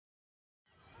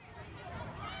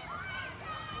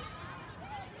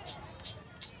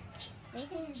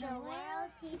The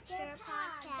World Teacher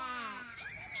Podcast.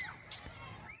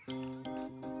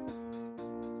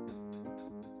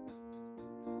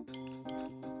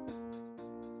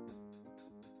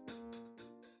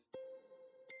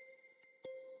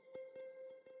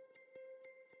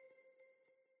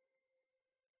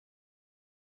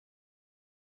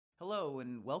 Hello,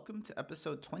 and welcome to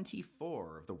episode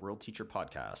 24 of the World Teacher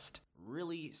Podcast.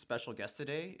 Really special guest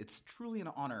today. It's truly an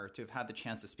honor to have had the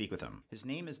chance to speak with him. His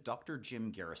name is Dr. Jim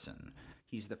Garrison.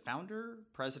 He's the founder,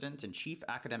 president, and chief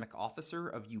academic officer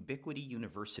of Ubiquity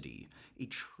University, a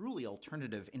truly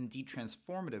alternative, indeed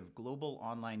transformative global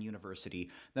online university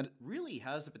that really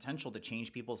has the potential to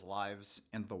change people's lives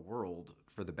and the world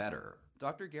for the better.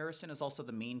 Dr. Garrison is also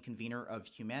the main convener of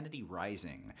Humanity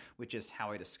Rising, which is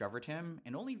how I discovered him,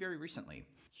 and only very recently.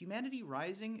 Humanity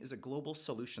Rising is a global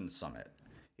solutions summit.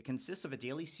 It consists of a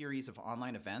daily series of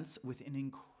online events with an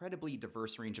incredibly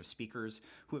diverse range of speakers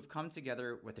who have come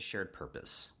together with a shared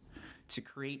purpose: to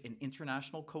create an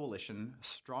international coalition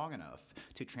strong enough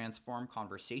to transform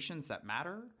conversations that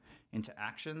matter into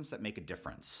actions that make a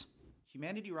difference.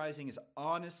 Humanity Rising is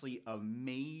honestly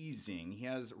amazing. He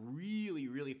has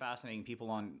really fascinating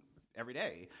people on every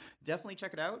day. Definitely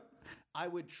check it out. I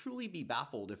would truly be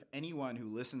baffled if anyone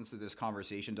who listens to this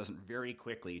conversation doesn't very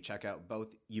quickly check out both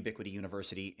Ubiquity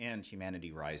University and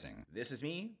Humanity Rising. This is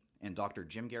me and Dr.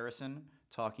 Jim Garrison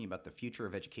talking about the future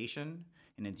of education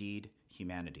and indeed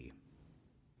humanity.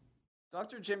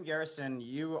 Dr. Jim Garrison,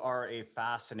 you are a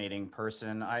fascinating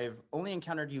person. I've only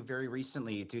encountered you very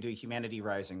recently due to Humanity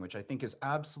Rising, which I think is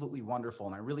absolutely wonderful.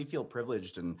 And I really feel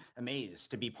privileged and amazed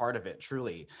to be part of it,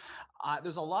 truly.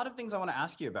 There's a lot of things I want to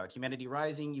ask you about Humanity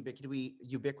Rising,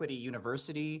 Ubiquity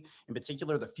University, in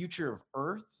particular, the future of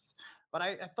Earth. But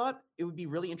I thought it would be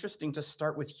really interesting to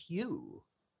start with you.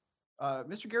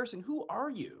 Mr. Garrison, who are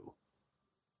you?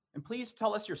 And please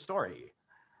tell us your story.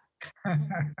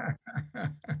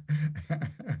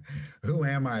 Who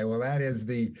am I? Well, that is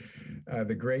the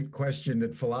great question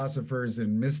that philosophers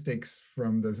and mystics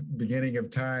from the beginning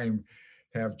of time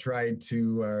have tried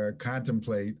to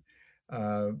contemplate.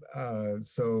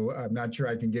 So I'm not sure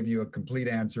I can give you a complete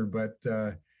answer, but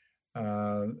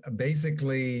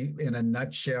basically, in a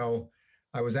nutshell,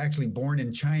 I was actually born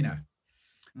in China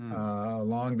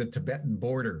along the Tibetan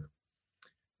border.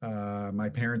 My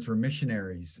parents were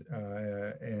missionaries,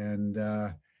 and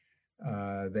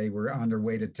they were on their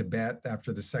way to Tibet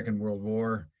after the Second World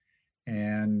War,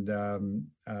 and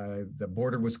the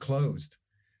border was closed.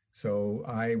 So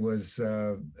I was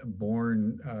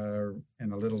born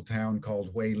in a little town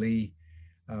called Huili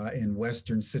in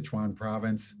western Sichuan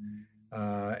province,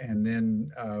 and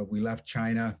then we left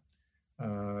China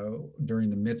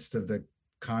during the midst of the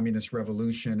Communist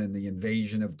Revolution and the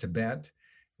invasion of Tibet.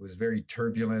 It was very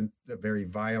turbulent, very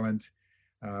violent,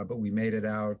 but we made it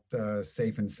out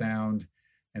safe and sound,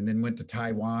 and then went to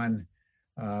Taiwan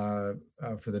for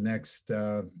the next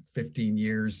 15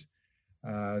 years.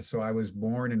 So I was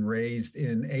born and raised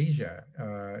in Asia,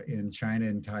 in China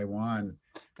and Taiwan.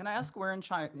 Can I ask where in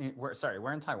China?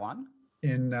 Where in Taiwan?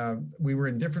 We were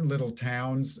in different little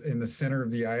towns in the center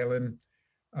of the island.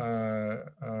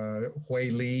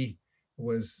 Huili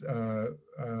was,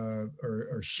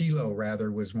 or Shiloh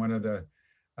rather, was one of the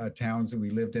towns that we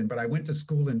lived in. But I went to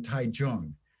school in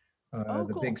Taichung,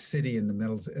 the big city in the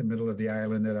middle of the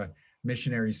island, at a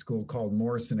missionary school called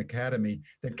Morrison Academy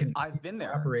that can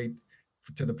operate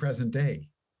to the present day.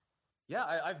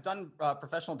 Yeah, I've done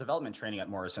professional development training at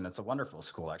Morrison. It's a wonderful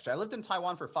school, actually. I lived in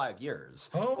Taiwan for 5 years.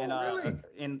 Oh, really?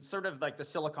 In sort of like the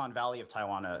Silicon Valley of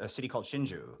Taiwan, a city called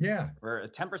Hsinchu. Yeah. Where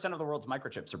 10% of the world's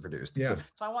microchips are produced. Yeah. So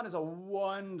Taiwan is a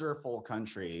wonderful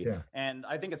country. Yeah. And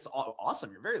I think it's awesome.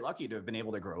 You're very lucky to have been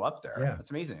able to grow up there. Yeah.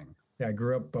 That's amazing. Yeah, I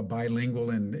grew up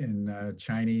bilingual in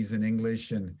Chinese and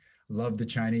English, and loved the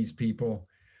Chinese people.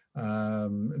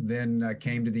 Then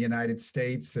came to the United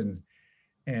States and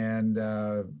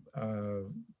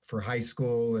for high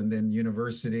school and then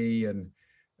university. And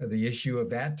the issue of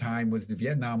that time was the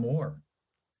Vietnam War,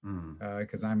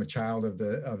 because I'm a child of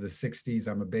the 60s.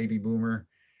 I'm a baby boomer.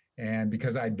 And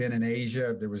because I'd been in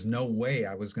Asia, there was no way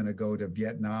I was going to go to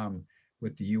Vietnam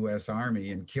with the U.S.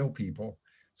 Army and kill people.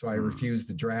 So I refused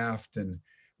the draft and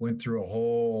went through a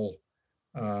whole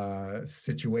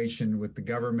situation with the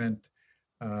government.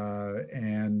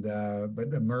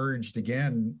 But emerged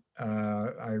again.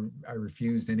 I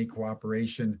refused any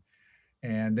cooperation,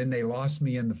 and then they lost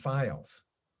me in the files.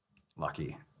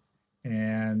 Lucky.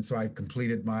 And so I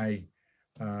completed my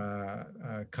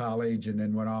college, and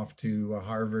then went off to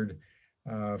Harvard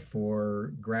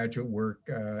for graduate work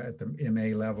at the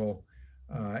MA level,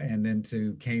 and then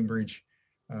to Cambridge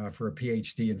for a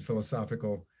PhD in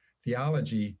philosophical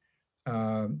theology.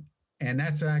 And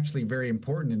that's actually very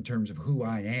important in terms of who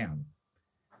I am.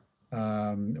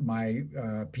 My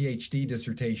PhD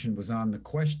dissertation was on the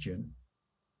question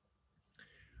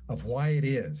of why it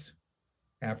is,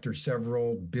 after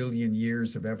several billion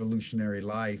years of evolutionary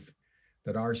life,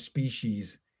 that our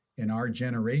species in our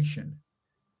generation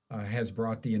has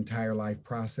brought the entire life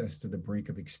process to the brink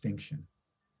of extinction.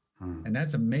 And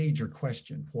that's a major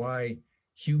question, why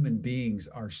human beings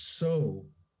are so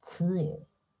cruel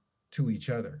to each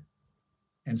other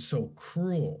and so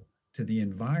cruel to the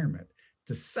environment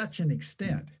to such an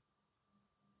extent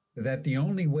that the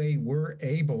only way we're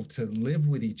able to live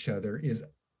with each other is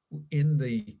in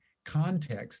the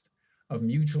context of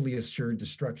mutually assured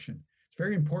destruction. It's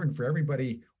very important for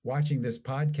everybody watching this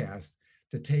podcast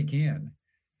to take in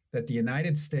that the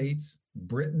United States,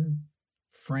 Britain,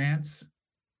 France,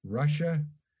 Russia,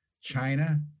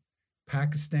 China,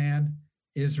 Pakistan,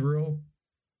 Israel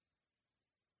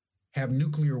have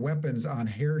nuclear weapons on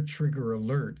hair trigger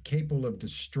alert, capable of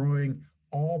destroying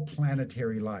all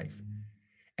planetary life.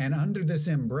 And under this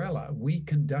umbrella, we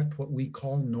conduct what we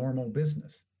call normal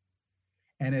business.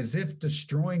 And as if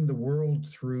destroying the world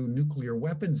through nuclear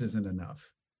weapons isn't enough,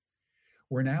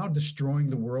 we're now destroying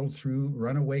the world through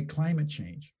runaway climate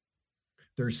change.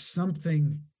 There's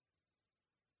something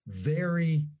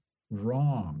very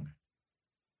wrong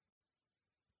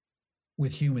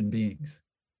with human beings.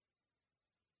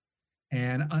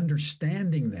 And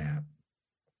understanding that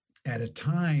at a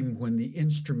time when the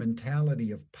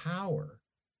instrumentality of power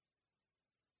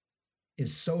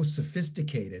is so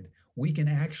sophisticated, we can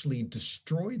actually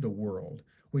destroy the world,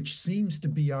 which seems to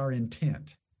be our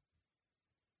intent.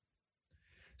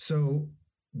 So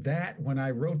that, when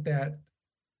I wrote that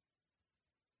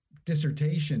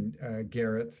dissertation,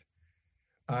 Gareth,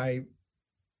 it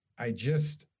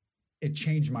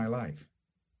changed my life.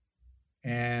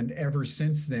 And ever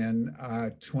since then,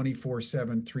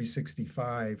 24/7,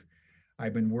 365,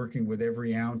 I've been working with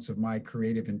every ounce of my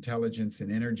creative intelligence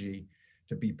and energy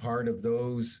to be part of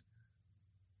those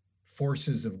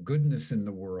forces of goodness in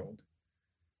the world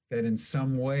that in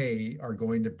some way are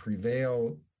going to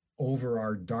prevail over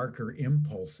our darker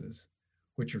impulses,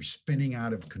 which are spinning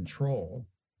out of control,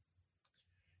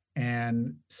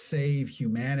 and save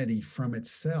humanity from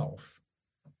itself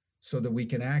so that we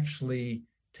can actually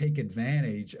take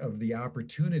advantage of the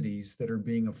opportunities that are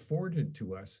being afforded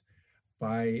to us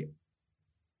by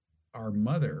our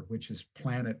mother, which is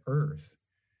planet Earth,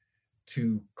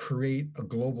 to create a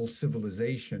global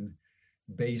civilization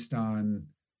based on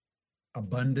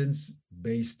abundance,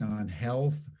 based on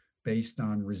health, based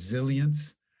on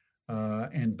resilience,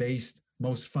 and based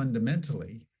most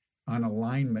fundamentally on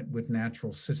alignment with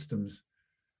natural systems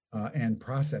and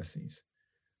processes.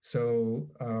 So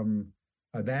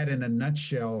that in a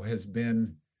nutshell has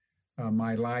been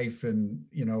my life. And,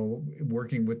 you know,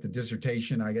 working with the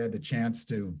dissertation, I had the chance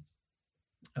to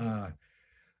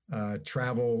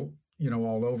travel, you know,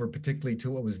 all over, particularly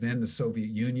to what was then the Soviet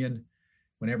Union.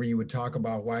 Whenever you would talk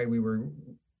about why we were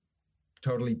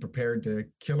totally prepared to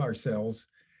kill ourselves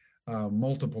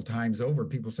multiple times over,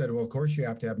 people said, well, of course you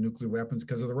have to have nuclear weapons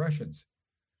because of the Russians.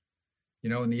 You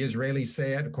know, and the Israelis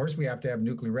say it, of course we have to have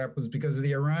nuclear weapons because of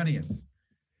the Iranians.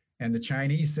 And the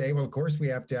Chinese say, well, of course we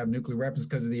have to have nuclear weapons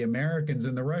because of the Americans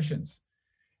and the Russians.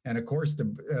 And of course,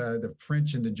 the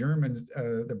French and the Germans,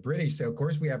 the British say, of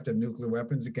course we have to have nuclear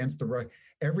weapons against the Russians.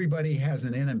 Everybody has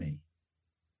an enemy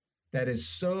that is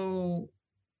so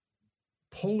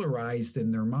polarized in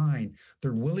their mind,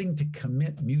 they're willing to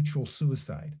commit mutual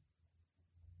suicide.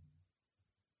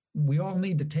 We all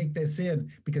need to take this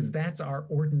in because that's our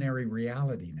ordinary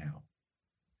reality now.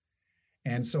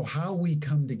 And so how we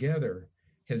come together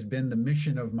has been the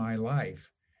mission of my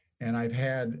life. And I've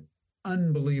had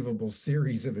unbelievable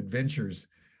series of adventures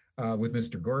with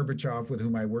Mr. Gorbachev, with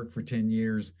whom I worked for 10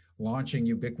 years, launching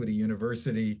Ubiquity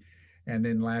University, and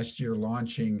then last year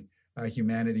launching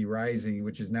Humanity Rising,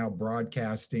 which is now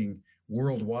broadcasting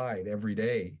worldwide every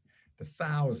day to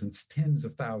thousands, tens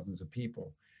of thousands of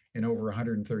people in over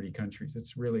 130 countries.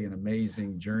 It's really an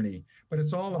amazing journey, but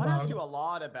it's all about— I want to ask you a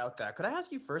lot about that. Could I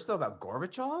ask you first, though, about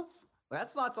Gorbachev?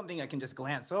 That's not something I can just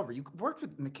glance over. You worked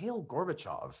with Mikhail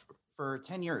Gorbachev for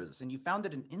 10 years, and you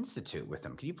founded an institute with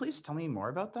him. Could you please tell me more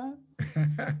about that?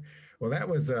 Well, that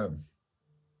was a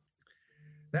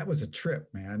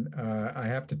trip, man. I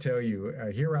have to tell you,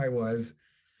 here I was,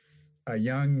 a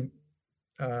young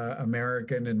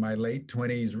American in my late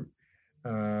 20s,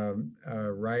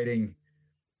 writing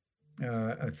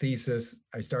a thesis.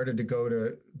 I started to go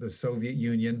to the Soviet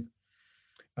Union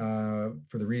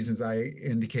for the reasons I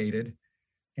indicated.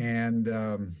 And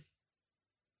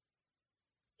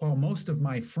while most of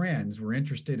my friends were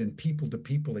interested in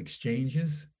people-to-people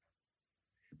exchanges,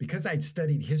 because I'd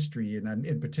studied history, and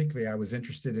in particular, I was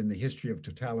interested in the history of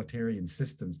totalitarian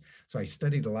systems. So I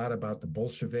studied a lot about the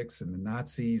Bolsheviks and the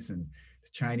Nazis and the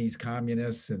Chinese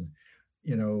communists, and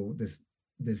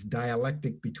this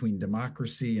dialectic between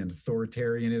democracy and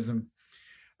authoritarianism.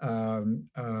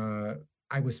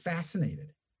 I was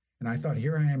fascinated, and I thought,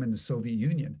 here I am in the Soviet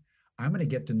Union. I'm going to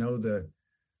get to know the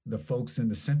folks in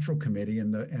the Central Committee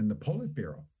and the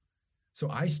Politburo. So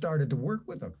I started to work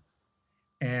with them.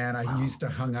 And I used to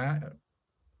hang out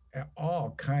at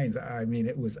all kinds. I mean,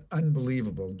 it was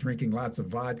unbelievable, drinking lots of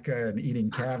vodka and eating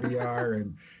caviar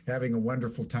and having a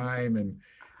wonderful time.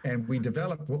 And we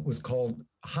developed what was called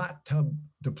hot tub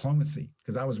diplomacy,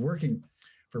 because I was working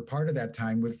for part of that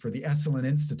time for the Esalen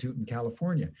Institute in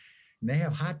California. And they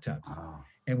have hot tubs. Oh.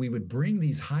 And we would bring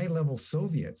these high-level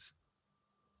Soviets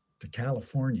to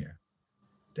California,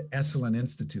 to Esalen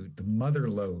Institute, the mother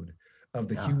lode of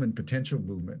the human potential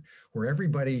movement, where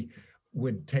everybody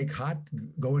would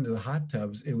go into the hot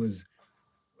tubs. It was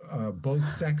both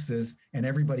sexes, and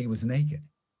everybody was naked.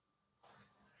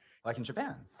 Like in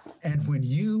Japan. And when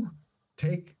you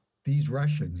take these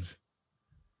Russians,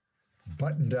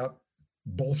 buttoned up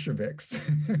Bolsheviks,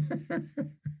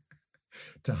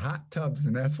 to hot tubs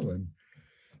in Esalen,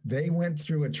 they went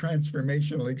through a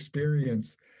transformational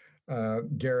experience,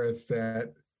 Gareth,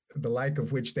 that the like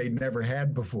of which they'd never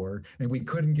had before, and we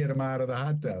couldn't get them out of the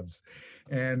hot tubs.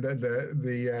 And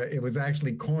it was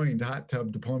actually coined hot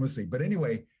tub diplomacy. But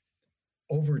anyway,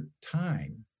 over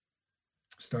time,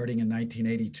 starting in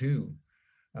 1982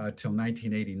 till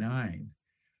 1989,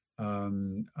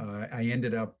 I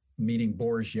ended up meeting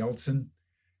Boris Yeltsin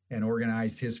and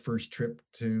organized his first trip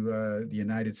to the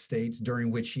United States,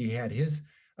 during which he had his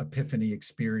epiphany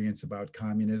experience about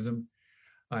communism.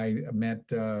 I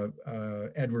met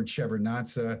Edward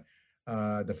Shevardnadze,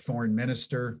 the foreign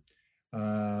minister.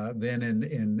 Then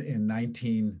in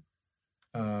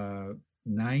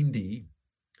 1990,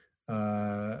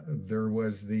 there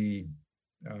was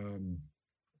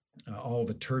all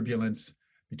the turbulence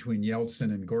between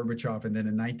Yeltsin and Gorbachev. And then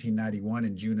in 1991,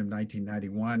 in June of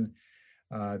 1991,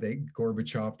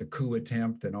 Gorbachev, the coup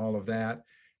attempt and all of that.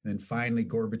 And then finally,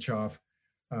 Gorbachev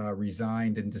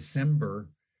resigned in December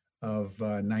of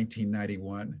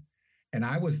 1991. And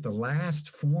I was the last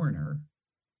foreigner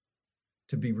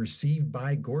to be received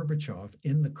by Gorbachev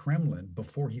in the Kremlin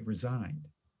before he resigned.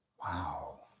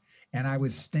 Wow. And I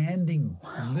was standing,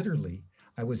 literally,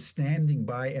 I was standing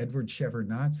by Edward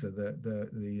Shevardnadze,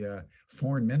 the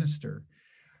foreign minister,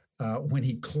 when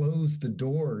he closed the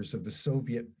doors of the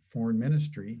Soviet foreign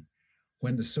ministry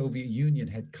when the Soviet Union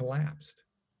had collapsed.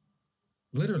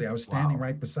 Literally, I was standing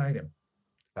right beside him.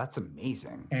 That's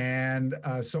amazing. And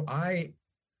so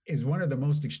is one of the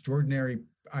most extraordinary,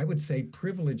 I would say,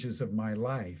 privileges of my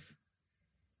life,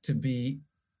 to be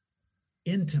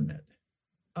intimate,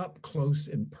 up close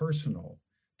and personal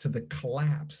to the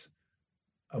collapse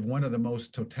of one of the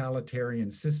most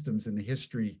totalitarian systems in the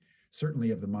history,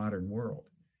 certainly of the modern world.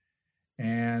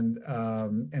 And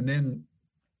then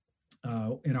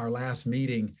in our last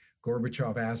meeting,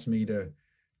 Gorbachev asked me to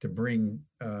bring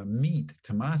meat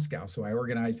to Moscow. So I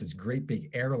organized this great big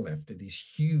airlift of these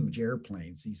huge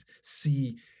airplanes, these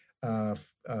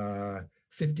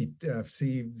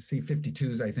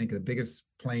C-52s, I think, the biggest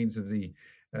planes of the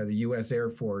U.S. Air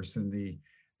Force, and the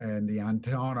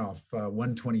Antonov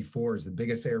 124s, the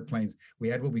biggest airplanes. We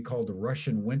had what we called the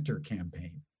Russian Winter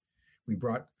Campaign. We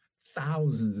brought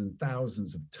thousands and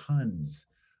thousands of tons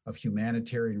of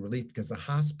humanitarian relief because the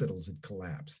hospitals had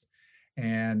collapsed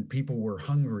and people were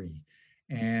hungry.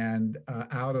 And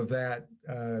out of that,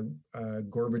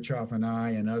 Gorbachev and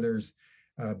I and others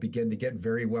began to get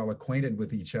very well acquainted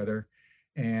with each other.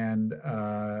 And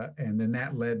then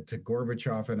that led to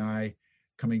Gorbachev and I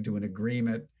coming to an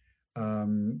agreement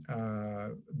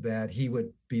that he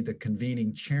would be the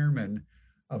convening chairman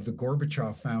of the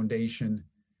Gorbachev Foundation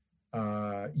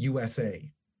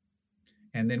USA.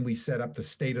 And then we set up the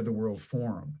State of the World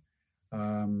Forum,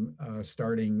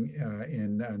 starting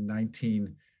in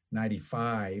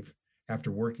 1995,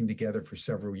 after working together for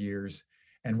several years.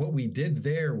 And what we did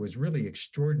there was really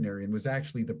extraordinary, and was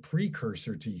actually the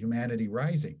precursor to Humanity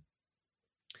Rising,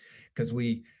 because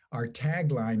our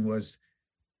tagline was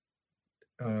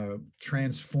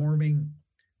transforming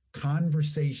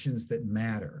conversations that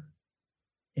matter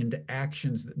into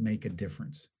actions that make a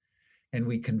difference. And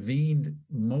we convened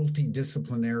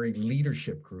multidisciplinary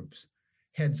leadership groups,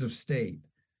 heads of state,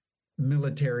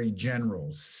 military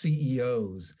generals,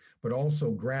 CEOs, but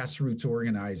also grassroots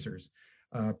organizers,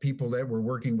 people that were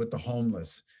working with the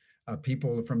homeless,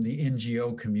 people from the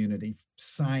NGO community,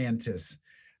 scientists,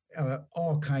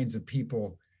 all kinds of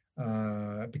people,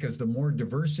 because the more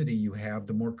diversity you have,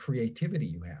 the more creativity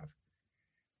you have.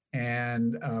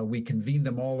 And we convened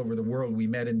them all over the world. We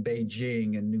met in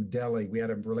Beijing and New Delhi. We had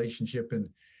a relationship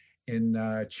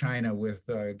in China with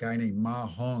a guy named Ma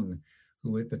Hong,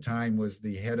 who at the time was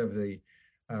the head of the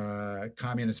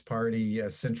Communist Party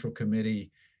Central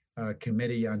Committee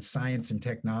on Science and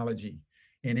Technology.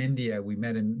 In India, we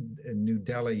met in New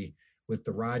Delhi with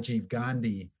the Rajiv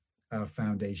Gandhi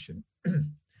Foundation.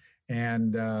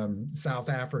 And South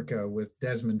Africa with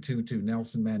Desmond Tutu,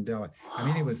 Nelson Mandela. I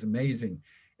mean, it was amazing.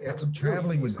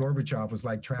 Traveling with Gorbachev was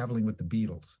like traveling with the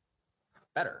Beatles.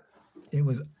 Better. It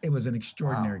was an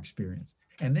extraordinary experience.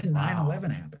 And then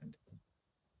 9/11 happened.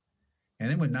 And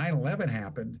then when 9/11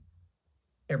 happened,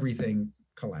 everything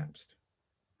collapsed.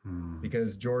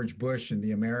 Because George Bush and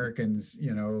the Americans,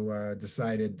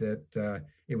 decided that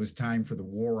it was time for the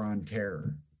war on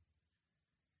terror.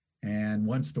 And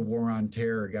once the war on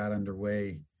terror got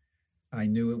underway, I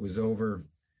knew it was over.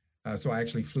 So I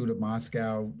actually flew to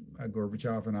Moscow.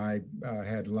 Gorbachev and I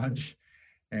had lunch,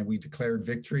 and we declared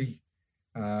victory.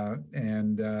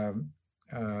 And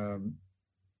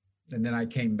then I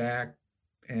came back,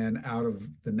 and out of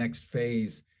the next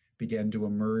phase began to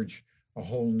emerge a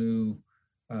whole new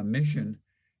mission,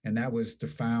 and that was to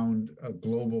found a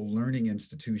global learning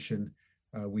institution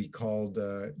we called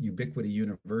Ubiquity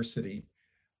University,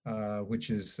 which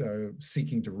is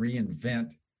seeking to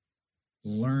reinvent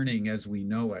learning as we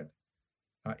know it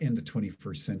in the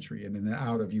 21st century. And then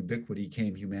out of Ubiquity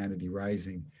came Humanity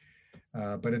Rising.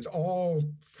 But it's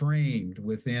all framed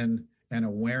within an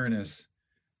awareness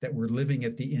that we're living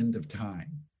at the end of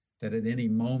time, that at any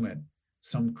moment,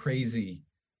 some crazy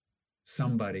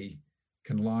somebody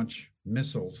can launch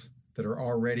missiles that are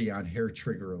already on hair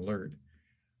trigger alert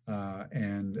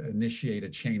and initiate a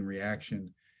chain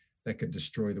reaction that could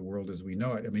destroy the world as we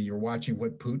know it. I mean, you're watching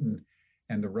what Putin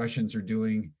and the Russians are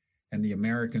doing and the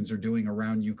Americans are doing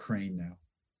around Ukraine now.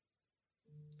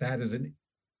 That is a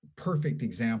perfect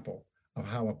example of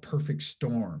how a perfect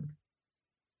storm,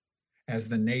 as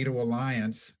the NATO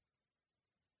alliance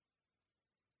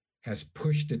has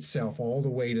pushed itself all the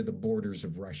way to the borders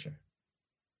of Russia,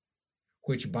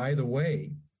 which, by the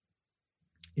way,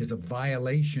 is a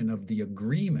violation of the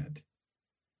agreement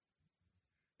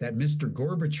that Mr.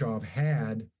 Gorbachev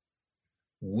had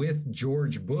with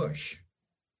George Bush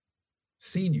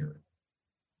Sr.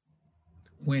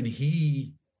 when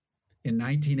he, in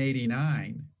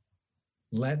 1989,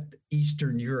 let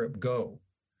Eastern Europe go.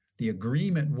 The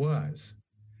agreement was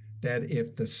that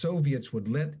if the Soviets would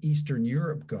let Eastern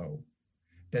Europe go,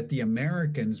 that the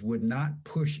Americans would not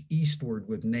push eastward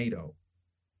with NATO.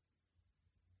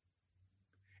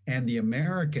 And the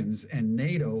Americans and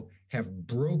NATO have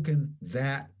broken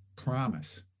that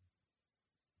promise.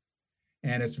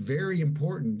 And it's very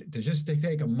important to just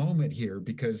take a moment here,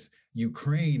 because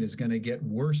Ukraine is going to get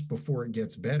worse before it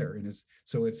gets better. And it's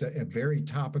a very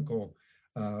topical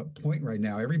point right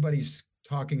now. Everybody's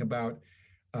talking about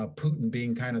Putin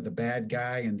being kind of the bad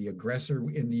guy and the aggressor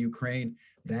in the Ukraine.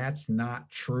 That's not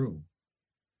true.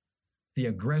 The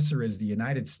aggressor is the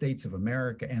United States of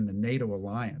America and the NATO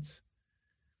alliance,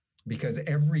 because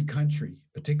every country,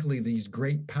 particularly these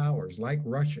great powers like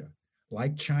Russia,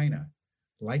 like China,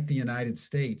 like the United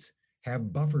States,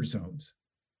 have buffer zones.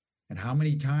 And how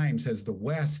many times has the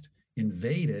West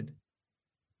invaded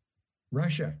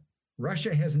Russia?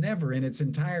 Russia has never in its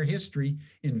entire history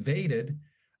invaded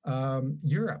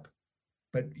Europe.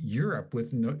 But Europe,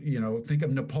 think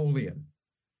of Napoleon,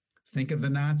 think of the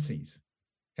Nazis,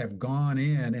 have gone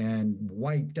in and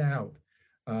wiped out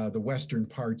the western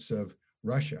parts of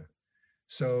Russia.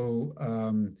 So,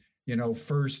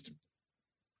 first,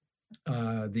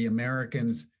 the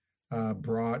Americans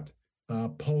brought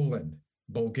Poland,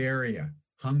 Bulgaria,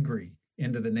 Hungary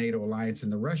into the NATO alliance,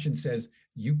 and the Russian says,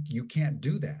 you can't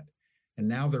do that. And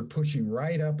now they're pushing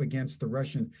right up against the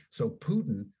Russian. So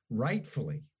Putin,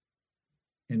 rightfully,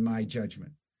 in my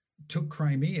judgment, took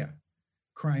Crimea.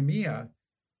 Crimea,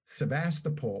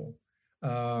 Sevastopol,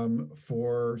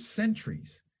 for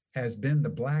centuries has been the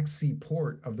Black Sea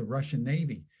port of the Russian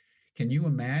Navy. Can you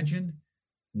imagine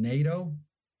NATO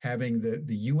having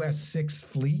the US 6th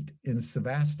Fleet in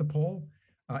Sevastopol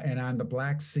and on the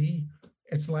Black Sea?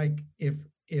 It's like if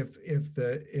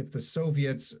the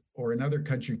Soviets or another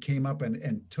country came up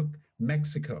and took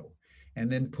Mexico and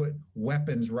then put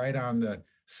weapons right on the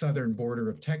southern border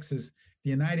of Texas, the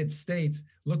United States,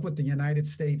 look what the United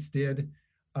States did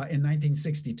in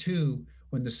 1962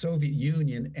 when the Soviet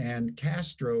Union and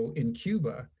Castro in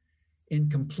Cuba, in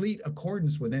complete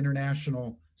accordance with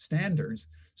international standards,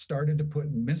 started to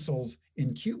put missiles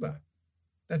in Cuba.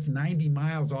 That's 90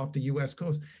 miles off the US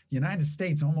coast. The United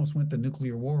States almost went to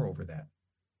nuclear war over that.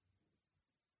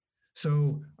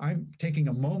 So I'm taking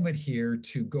a moment here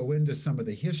to go into some of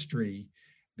the history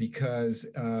because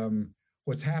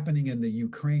what's happening in the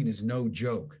Ukraine is no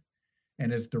joke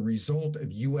and is the result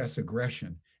of US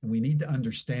aggression. And we need to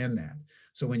understand that.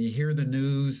 So when you hear the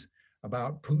news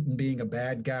about Putin being a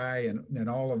bad guy and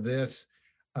all of this,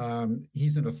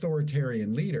 he's an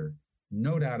authoritarian leader,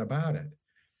 no doubt about it.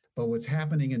 But what's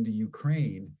happening in the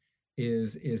Ukraine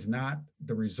is not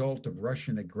the result of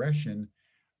Russian aggression.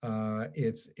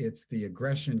 It's the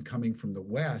aggression coming from the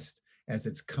West as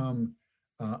it's come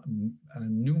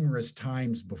numerous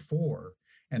times before.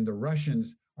 And the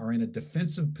Russians are in a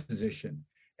defensive position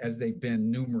as they've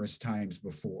been numerous times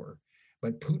before.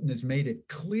 But Putin has made it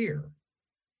clear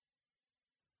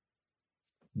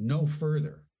no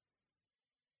further.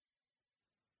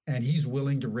 And he's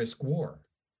willing to risk war.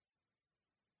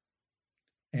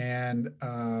 And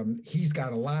he's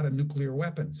got a lot of nuclear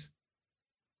weapons.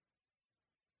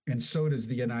 And so does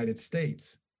the United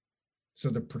States. So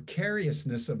the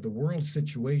precariousness of the world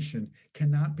situation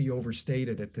cannot be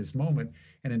overstated at this moment.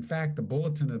 And in fact, the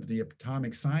Bulletin of the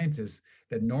Atomic Scientists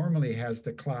that normally has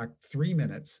the clock 3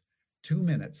 minutes, 2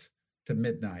 minutes to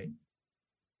midnight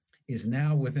is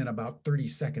now within about 30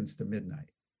 seconds to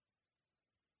midnight.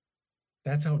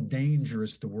 That's how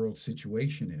dangerous the world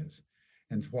situation is.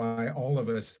 And why all of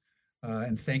us,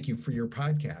 and thank you for your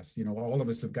podcast, all of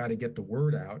us have got to get the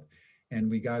word out, and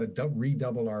we got to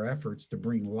redouble our efforts to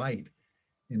bring light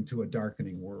into a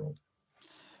darkening world.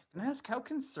 Can I ask, how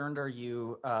concerned are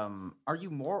you? Are you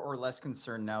more or less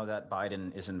concerned now that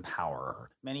Biden is in power?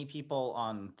 Many people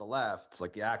on the left,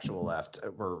 like the actual left,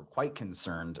 were quite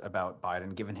concerned about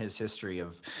Biden, given his history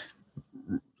of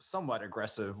somewhat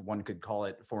aggressive, one could call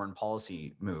it, foreign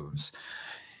policy moves.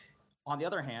 On the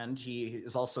other hand, he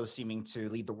is also seeming to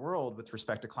lead the world with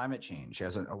respect to climate change. He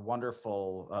has a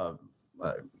wonderful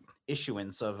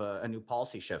issuance of a new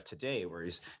policy shift today, where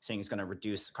he's saying he's going to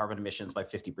reduce carbon emissions by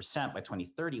 50% by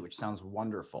 2030, which sounds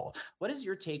wonderful. What is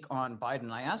your take on Biden?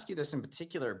 And I ask you this in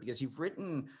particular because you've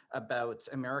written about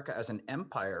America as an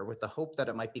empire with the hope that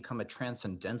it might become a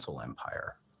transcendental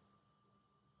empire.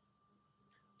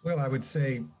 Well, I would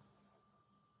say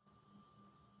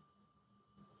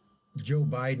Joe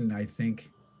Biden, I think,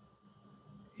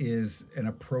 is an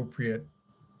appropriate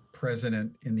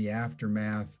president in the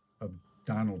aftermath of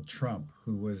Donald Trump,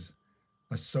 who was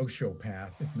a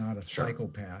sociopath, if not a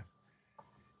psychopath,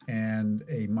 and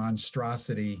a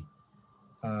monstrosity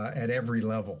at every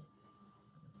level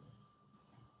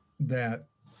that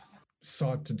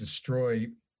sought to destroy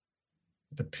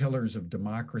the pillars of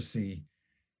democracy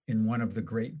in one of the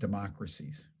great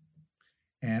democracies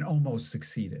and almost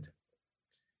succeeded.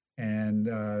 And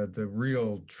the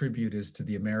real tribute is to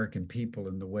the American people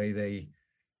and the way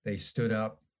they stood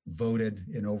up, voted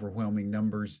in overwhelming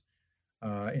numbers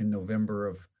in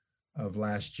November of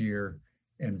last year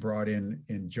and brought in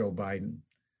Joe Biden.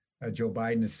 Joe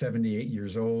Biden is 78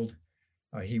 years old.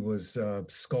 He was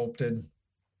sculpted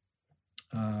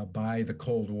by the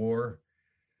Cold War.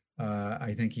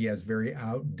 I think he has very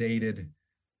outdated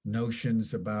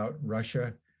notions about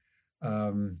Russia.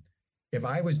 If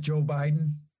I was Joe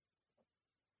Biden,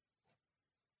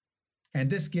 and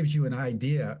this gives you an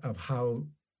idea of how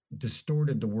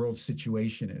distorted the world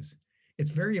situation is.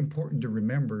 It's very important to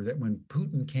remember that when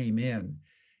Putin came in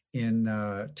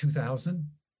 2000,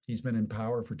 he's been in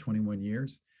power for 21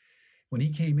 years. When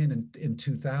he came in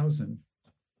 2000,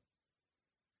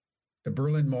 the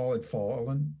Berlin Wall had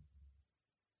fallen.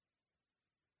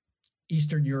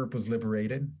 Eastern Europe was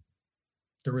liberated.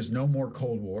 There was no more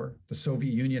Cold War. The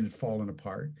Soviet Union had fallen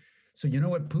apart. So you know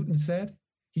what Putin said?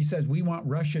 He says, we want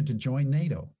Russia to join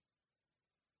NATO.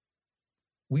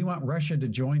 We want Russia to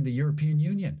join the European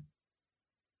Union.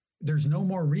 There's no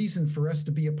more reason for us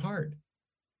to be apart.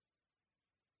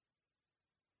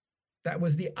 That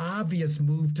was the obvious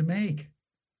move to make.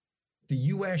 The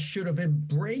US should have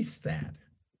embraced that.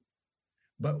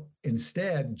 But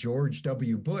instead, George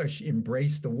W. Bush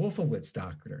embraced the Wolfowitz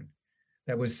Doctrine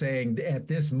that was saying at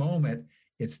this moment,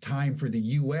 it's time for the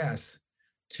US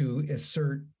to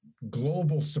assert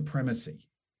global supremacy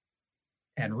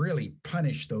and really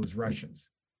punish those Russians.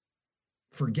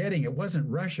 Forgetting it wasn't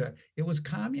Russia, it was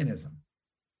communism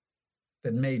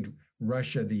that made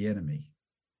Russia the enemy.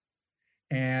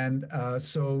 And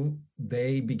so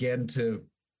they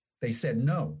said,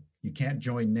 no, you can't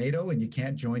join NATO and you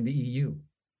can't join the EU.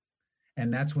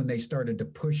 And that's when they started to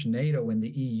push NATO and the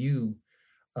EU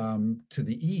to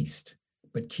the east,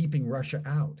 but keeping Russia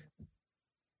out.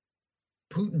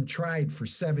 Putin tried for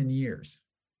 7 years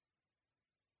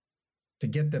to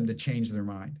get them to change their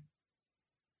mind.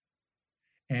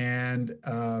 And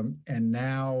then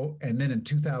in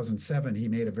 2007, he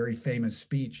made a very famous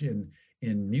speech in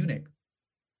Munich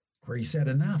where he said,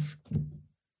 enough.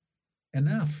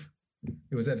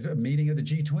 It was at a meeting of the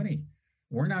G20.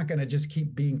 We're not going to just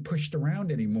keep being pushed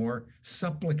around anymore,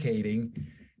 supplicating,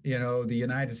 the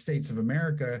United States of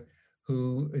America,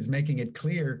 who is making it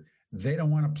clear they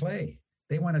don't want to play.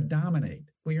 They want to dominate.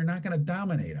 Well, you're not going to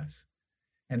dominate us.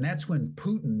 And that's when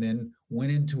Putin then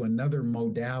went into another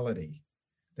modality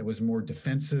that was more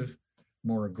defensive,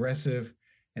 more aggressive.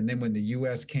 And then when the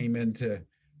U.S. came into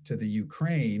the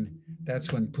Ukraine,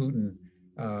 that's when Putin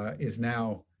is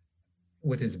now,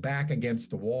 with his back against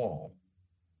the wall,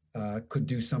 could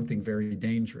do something very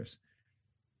dangerous.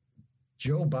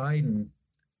 Joe Biden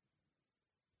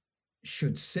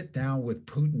should sit down with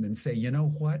Putin and say, you know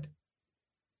what?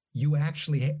 You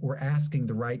actually were asking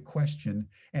the right question.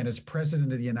 And as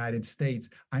president of the United States,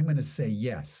 I'm going to say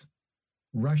yes.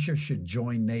 Russia should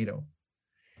join NATO.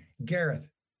 Gareth,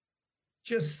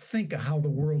 just think of how the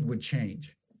world would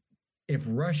change if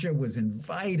Russia was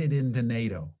invited into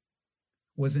NATO,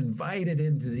 was invited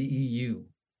into the EU.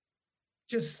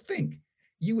 Just think,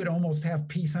 you would almost have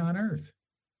peace on earth.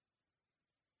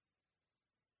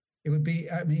 It would be,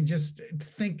 just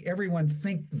think, everyone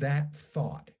think that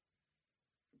thought.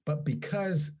 But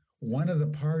because one of the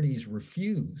parties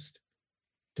refused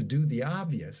to do the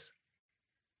obvious,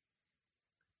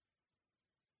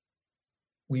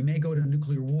 we may go to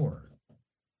nuclear war.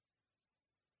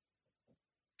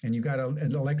 And you've got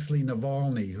an Alexei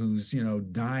Navalny who's,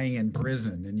 dying in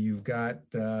prison, and you've got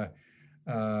the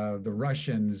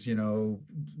Russians,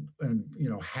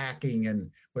 hacking,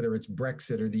 and whether it's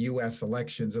Brexit or the U.S.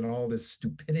 elections and all this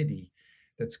stupidity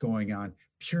that's going on,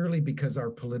 purely because our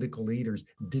political leaders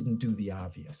didn't do the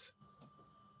obvious.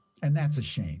 And that's a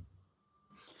shame.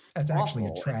 That's actually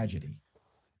a tragedy.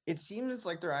 It seems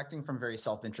like they're acting from very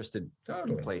self-interested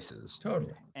places.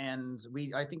 Totally. And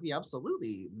I think we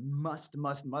absolutely must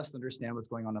understand what's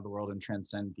going on in the world and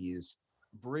transcend these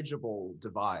bridgeable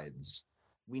divides.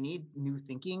 We need new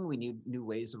thinking. We need new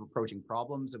ways of approaching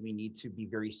problems. And we need to be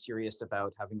very serious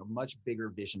about having a much bigger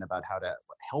vision about how to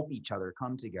help each other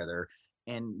come together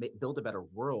and build a better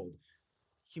world.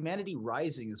 Humanity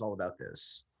Rising is all about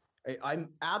this. I'm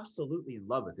absolutely in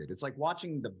love with it. It's like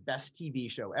watching the best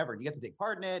TV show ever. You get to take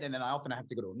part in it, and then I often have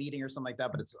to go to a meeting or something like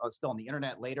that, but it's still on the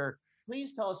internet later.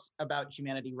 Please tell us about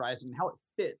Humanity Rising and how it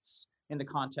fits in the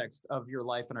context of your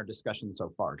life and our discussion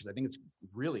so far, because I think it's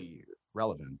really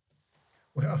relevant.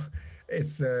 Well,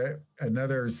 it's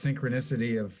another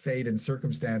synchronicity of fate and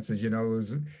circumstances. It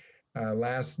was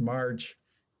last March,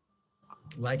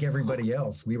 like everybody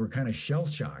else, we were kind of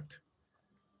shell-shocked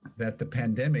that the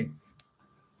pandemic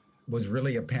was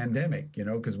really a pandemic,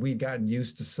 because we'd gotten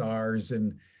used to SARS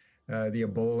and the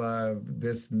Ebola,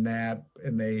 this and that,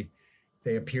 and they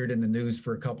appeared in the news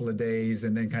for a couple of days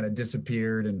and then kind of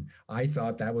disappeared. And I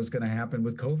thought that was going to happen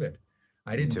with COVID.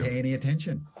 I didn't pay any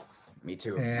attention. Me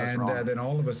too. And then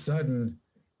all of a sudden,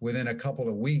 within a couple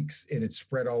of weeks, it had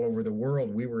spread all over the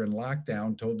world. We were in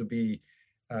lockdown, told to be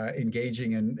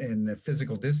engaging in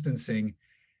physical distancing,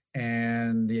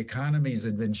 and the economies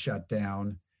had been shut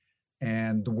down.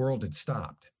 And the world had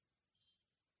stopped.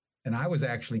 And I was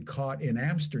actually caught in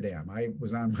Amsterdam. I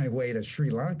was on my way to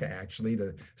Sri Lanka, actually,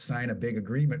 to sign a big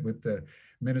agreement with the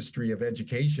Ministry of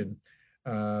Education,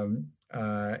 and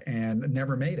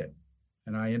never made it.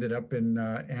 And I ended up in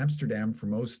Amsterdam for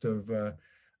most of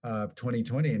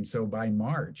 2020. And so by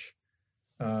March,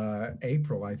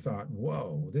 April, I thought,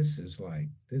 whoa, this is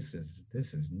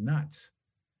nuts.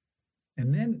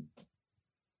 And then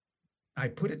I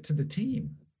put it to the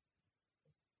team.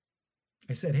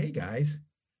 I said, hey, guys,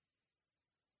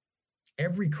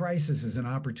 every crisis is an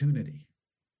opportunity.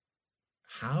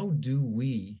 How do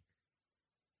we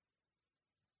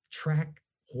track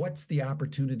what's the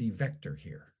opportunity vector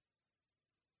here?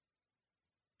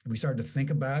 We started to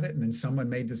think about it, and then someone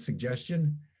made the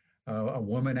suggestion. A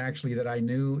woman actually that I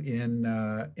knew in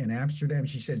Amsterdam,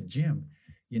 she says, Jim,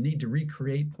 you need to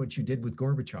recreate what you did with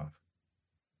Gorbachev.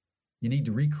 You need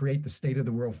to recreate the State of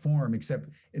the World Forum, except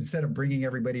instead of bringing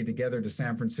everybody together to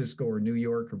San Francisco or New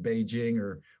York or Beijing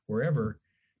or wherever,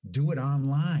 do it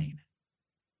online.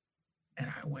 And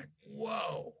I went,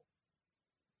 whoa.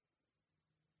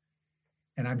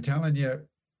 And I'm telling you,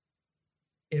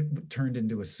 it turned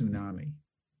into a tsunami.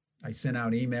 I sent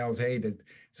out emails, hey,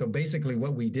 so basically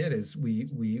what we did is we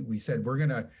said,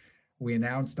 we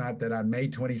announced that on May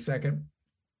 22nd,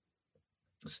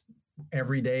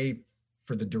 every day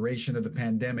for the duration of the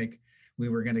pandemic, we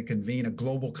were going to convene a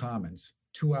global commons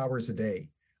 2 hours a day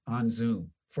on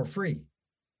Zoom for free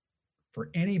for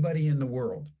anybody in the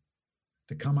world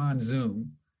to come on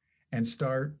Zoom and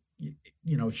start,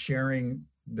 sharing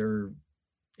their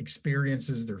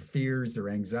experiences, their fears, their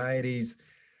anxieties,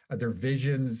 their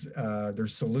visions, their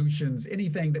solutions,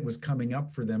 anything that was coming up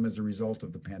for them as a result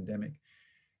of the pandemic.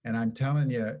 And I'm telling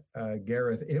you,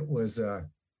 Gareth, it was a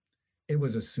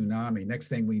tsunami. Next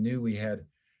thing we knew, we had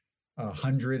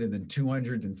 100 and then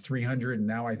 200 and 300. And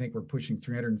now I think we're pushing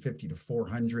 350 to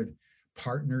 400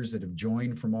 partners that have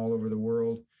joined from all over the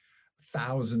world.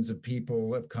 Thousands of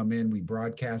people have come in. We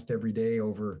broadcast every day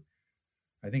over,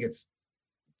 I think it's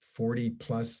 40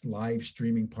 plus live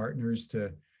streaming partners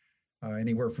to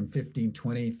anywhere from 15,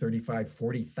 20, 35,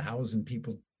 40,000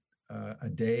 people a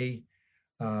day.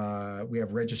 We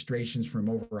have registrations from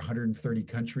over 130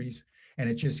 countries, and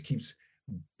it just keeps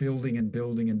building and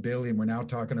building and building. We're now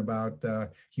talking about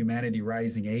Humanity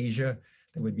Rising Asia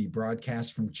that would be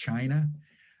broadcast from China.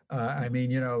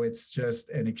 It's just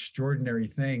an extraordinary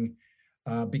thing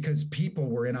because people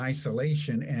were in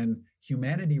isolation, and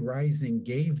Humanity Rising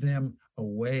gave them a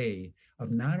way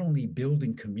of not only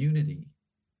building community,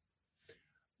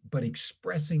 but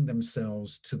expressing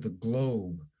themselves to the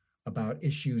globe about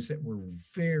issues that were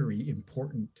very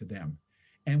important to them.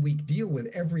 And we deal with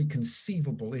every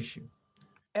conceivable issue.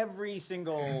 Every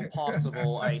single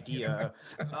possible idea.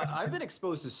 I've been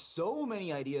exposed to so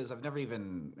many ideas I've never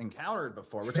even encountered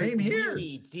before, which Same I here.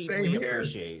 really deeply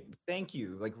appreciate. Thank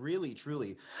you. Like, really,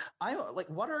 truly.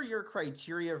 What are your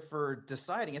criteria for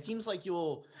deciding? It seems like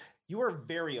you are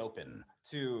very open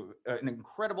to an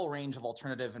incredible range of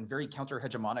alternative and very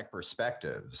counter-hegemonic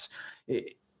perspectives.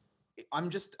 I'm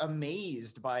just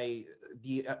amazed by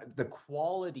the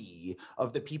quality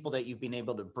of the people that you've been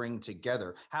able to bring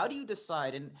together. How do you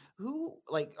decide, and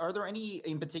are there any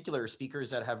in particular speakers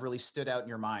that have really stood out in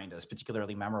your mind as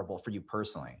particularly memorable for you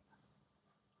personally?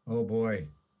 Oh boy.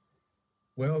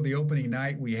 Well, the opening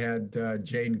night we had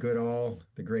Jane Goodall,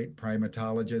 the great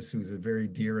primatologist, who's a very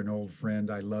dear and old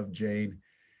friend. I love Jane.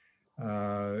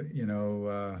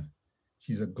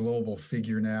 She's a global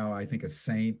figure now, I think a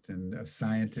saint and a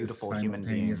scientist. Beautiful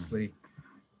simultaneously.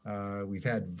 We've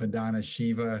had Vandana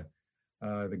Shiva,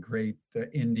 the great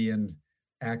Indian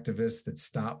activist that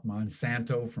stopped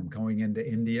Monsanto from going into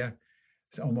India.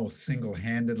 It's almost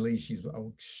single-handedly. She's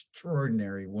an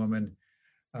extraordinary woman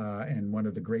and one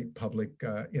of the great public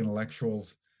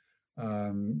intellectuals.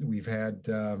 We've had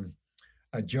Joe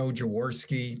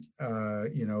Jaworski,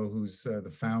 who's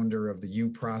the founder of the U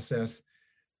Process.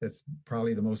 That's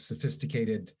probably the most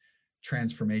sophisticated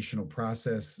transformational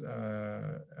process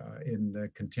in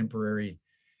contemporary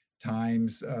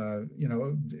times.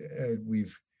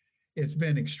 It's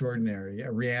been extraordinary.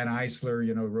 Riane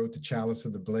Eisler, wrote The Chalice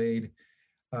of the Blade.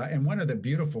 And one of the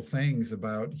beautiful things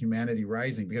about Humanity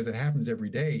Rising, because it happens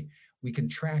every day, we can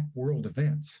track world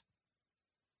events.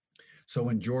 So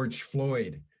when George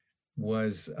Floyd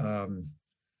was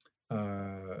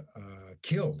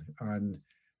killed on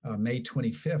May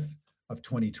 25th of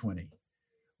 2020.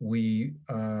 We,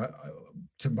 to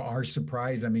our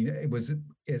surprise, it was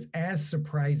as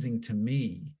surprising to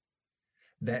me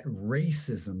that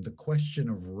racism, the question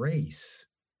of race,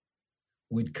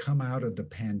 would come out of the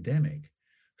pandemic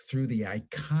through the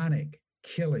iconic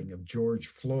killing of George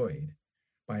Floyd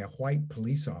by a white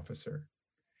police officer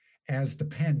as the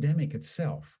pandemic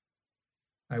itself.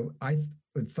 I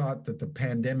thought that the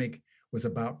pandemic was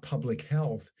about public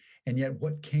health. And yet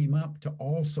what came up to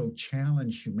also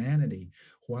challenge humanity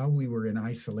while we were in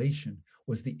isolation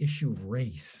was the issue of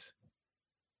race.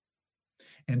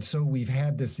 And so we've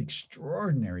had this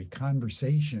extraordinary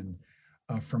conversation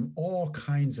from all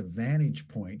kinds of vantage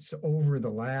points over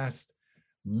the last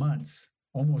months,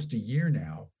 almost a year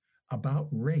now, about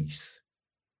race.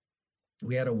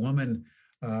 We had a woman,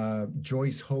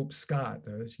 Joyce Hope Scott.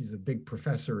 She's a big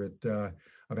professor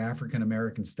of African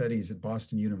American Studies at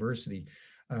Boston University.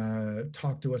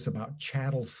 Talked to us about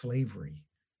chattel slavery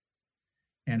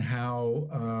and how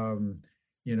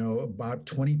about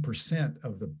 20%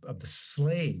 of the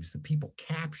slaves, the people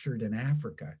captured in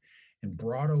Africa and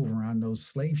brought over on those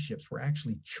slave ships, were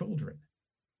actually children.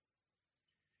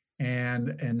 And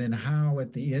then how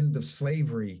at the end of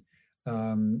slavery,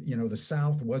 the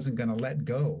South wasn't going to let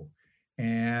go,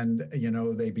 and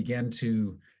they began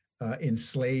to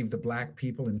enslave the Black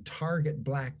people and target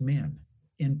Black men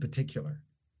in particular.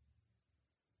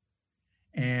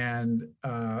 And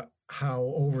how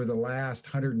over the last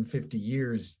 150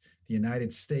 years, the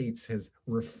United States has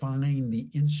refined the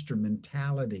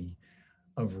instrumentality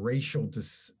of racial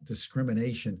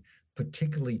discrimination,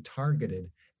 particularly targeted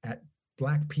at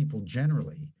Black people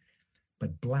generally,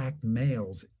 but black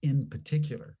males in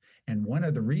particular. And one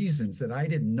of the reasons that I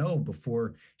didn't know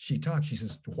before she talked, she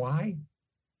says, why?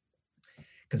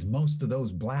 Because most of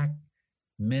those black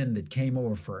men that came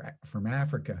over from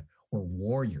Africa were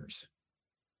warriors.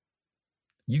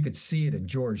 You could see it in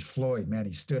George Floyd, man.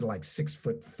 He stood like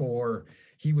 6'4".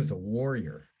 He was a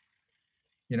warrior.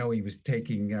 You know, he was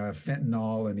taking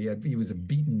fentanyl and he was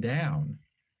beaten down.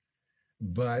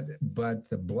 But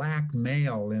the black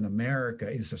male in America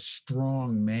is a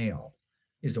strong male,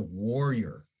 is a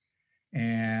warrior.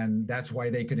 And that's why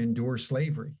they could endure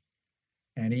slavery.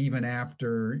 And even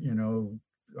after, you know,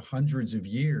 hundreds of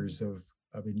years of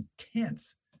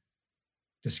intense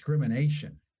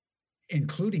discrimination,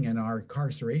 including in our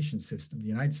incarceration system, the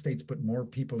United States put more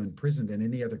people in prison than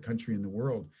any other country in the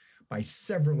world by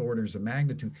several orders of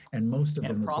magnitude. And most of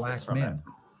them are black men.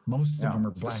 Most of them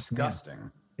are black disgusting.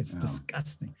 Men. It's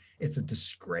disgusting. It's a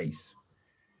disgrace.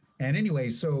 And anyway,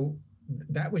 so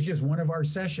that was just one of our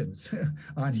sessions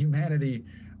on Humanity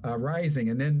Rising.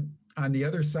 And then on the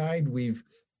other side,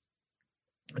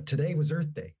 today was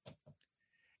Earth Day.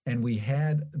 And we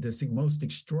had this most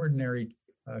extraordinary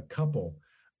couple,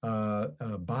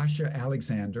 Basha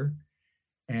Alexander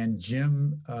and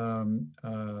Jim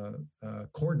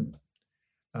Corden.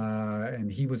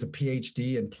 And he was a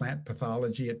PhD in plant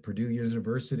pathology at Purdue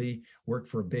University, worked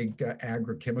for a big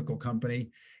agrochemical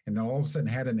company, and then all of a sudden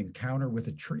had an encounter with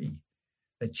a tree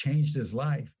that changed his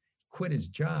life, quit his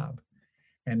job.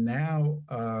 And now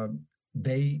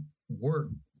they work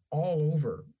all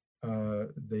over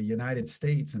the United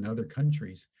States and other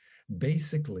countries,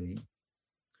 basically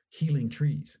healing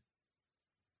trees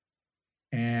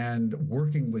and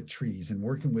working with trees and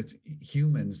working with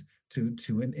humans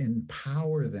to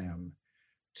empower them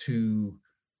to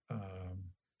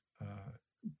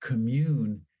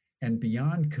commune, and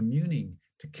beyond communing,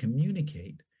 to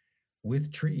communicate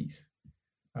with trees.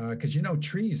 Because, you know,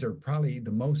 trees are probably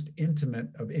the most intimate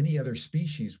of any other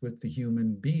species with the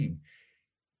human being.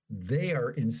 They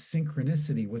are in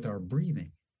synchronicity with our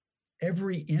breathing.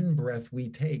 Every in-breath we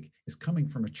take is coming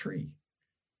from a tree.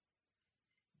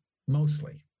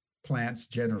 Mostly, plants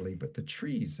generally, but the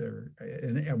trees are,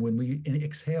 and when we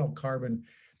exhale carbon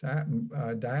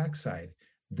dioxide,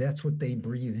 that's what they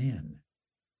breathe in.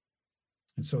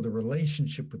 And so the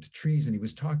relationship with the trees, and he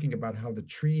was talking about how the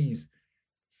trees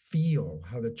feel,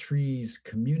 how the trees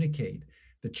communicate,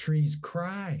 the trees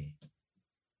cry.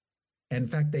 In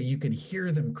fact, you can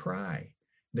hear them cry.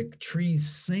 The trees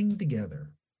sing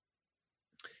together.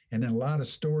 And then a lot of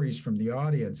stories from the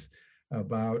audience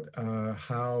about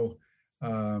how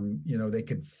you know, they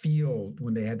could feel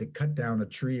when they had to cut down a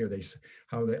tree, or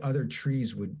how the other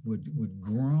trees would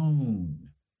groan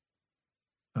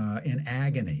in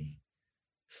agony,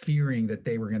 fearing that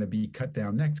they were going to be cut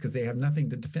down next because they have nothing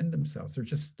to defend themselves. They're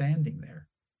just standing there.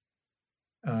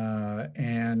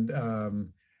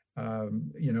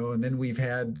 You know, and then we've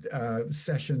had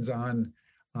sessions on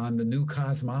the new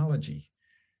cosmology,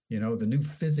 you know, the new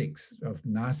physics of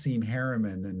Nassim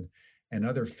Haramein and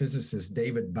other physicists,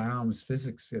 David Bohm's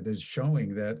physics, that is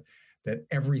showing that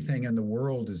everything in the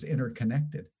world is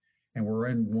interconnected, and we're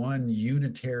in one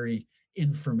unitary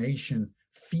information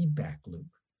feedback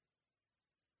loop.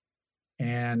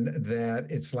 And that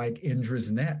it's like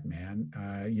Indra's net, man.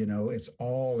 You know, it's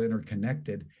all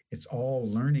interconnected. It's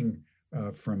all learning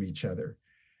from each other.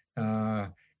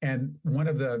 And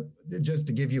just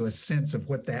to give you a sense of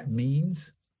what that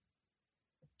means,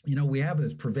 you know, we have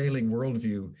this prevailing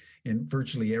worldview in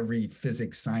virtually every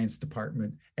physics science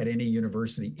department at any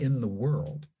university in the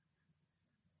world,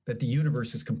 that the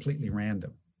universe is completely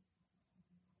random,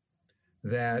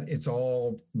 that it's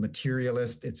all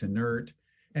materialist, it's inert,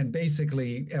 and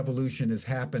basically evolution has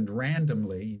happened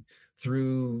randomly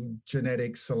through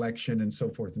genetic selection and so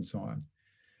forth and so on.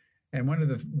 And one of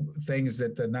the things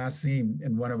that Nassim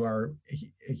in one of our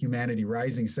Humanity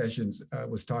Rising sessions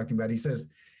was talking about, he says,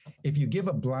 if you give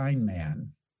a blind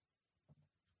man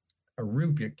a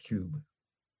Rubik cube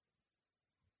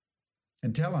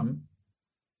and tell him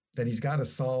that he's got to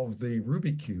solve the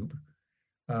Rubik cube,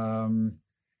 and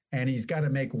he's got to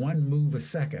make one move a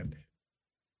second,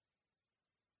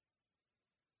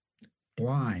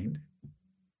 blind,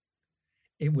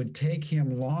 it would take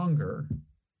him longer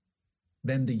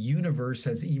than the universe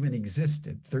has even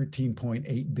existed,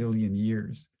 13.8 billion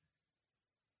years,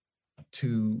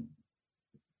 to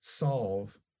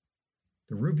solve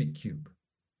the Rubik cube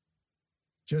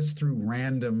just through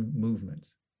random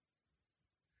movements.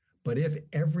 But if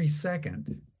every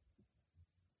second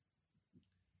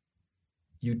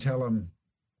you tell him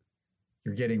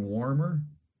you're getting warmer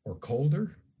or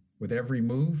colder with every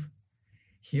move,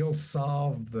 he'll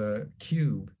solve the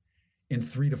cube in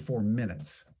 3 to 4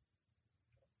 minutes.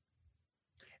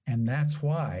 And that's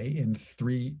why in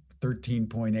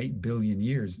 13.8 billion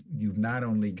years, you've not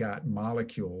only got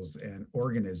molecules and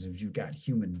organisms, you've got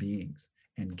human beings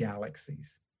and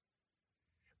galaxies.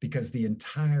 Because the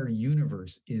entire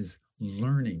universe is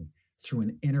learning through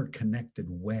an interconnected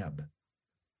web,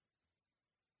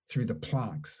 through the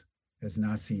Plancks, as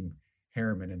Nassim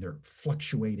Haramein, and they're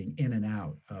fluctuating in and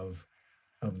out of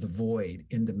the void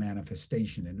into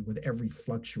manifestation. And with every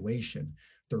fluctuation,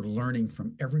 they're learning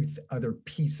from every other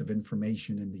piece of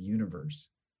information in the universe.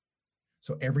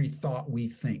 So every thought we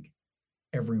think,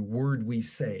 every word we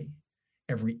say,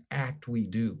 every act we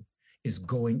do is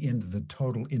going into the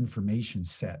total information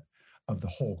set of the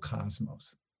whole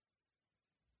cosmos.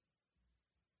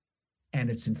 And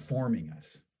it's informing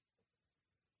us.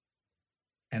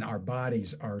 And our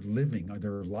bodies are living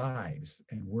their lives,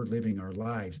 and we're living our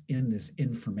lives in this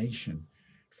information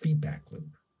feedback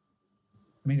loop.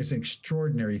 I mean, it's an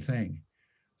extraordinary thing.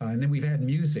 And then we've had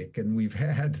music, and we've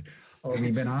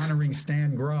been honoring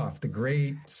Stan Grof, the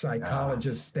great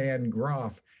psychologist Stan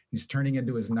Grof. He's turning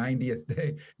into his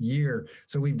 90th year.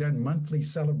 So we've done monthly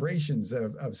celebrations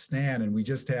of Stan, and we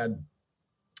just had,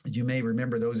 you may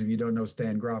remember, those of you who don't know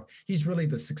Stan Grof, he's really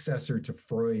the successor to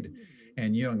Freud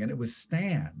and Jung. And it was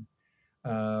Stan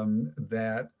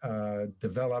that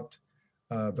developed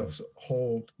the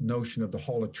whole notion of the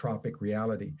holotropic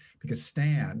reality, because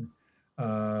Stan,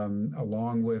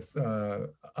 along with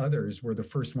others, were the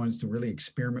first ones to really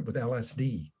experiment with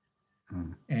LSD.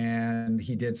 And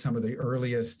he did some of the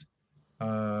earliest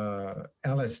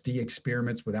LSD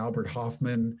experiments with Albert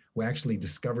Hoffman, who actually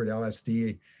discovered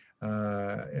LSD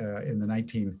in the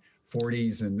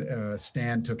 1940s. And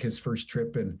Stan took his first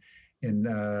trip in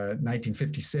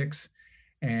 1956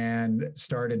 and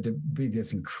started to be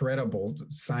this incredible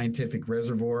scientific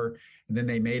reservoir. And then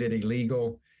they made it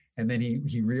illegal. And then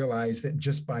he realized that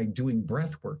just by doing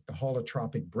breath work, the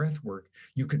holotropic breath work,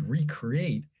 you could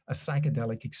recreate a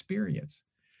psychedelic experience.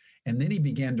 And then he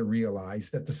began to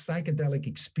realize that the psychedelic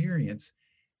experience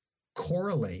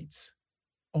correlates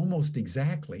almost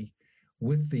exactly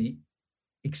with the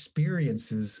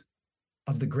experiences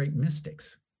of the great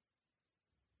mystics.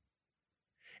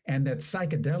 And that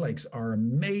psychedelics are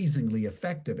amazingly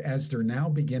effective, as they're now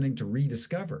beginning to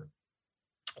rediscover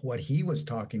what he was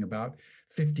talking about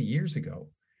 50 years ago,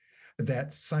 that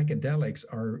psychedelics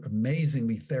are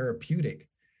amazingly therapeutic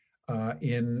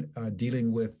in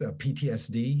dealing with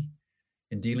PTSD,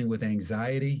 in dealing with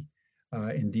anxiety,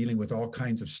 in dealing with all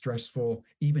kinds of stressful,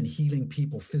 even healing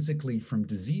people physically from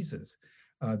diseases.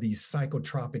 These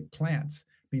psychotropic plants.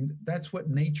 I mean, that's what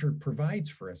nature provides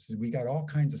for us. We got all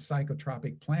kinds of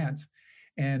psychotropic plants,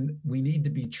 and we need to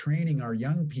be training our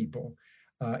young people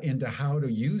into how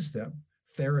to use them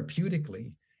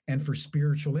therapeutically and for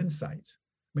spiritual insights.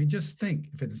 I mean, just think,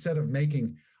 if instead of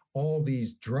making all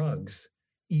these drugs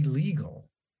illegal,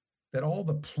 that all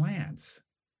the plants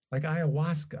like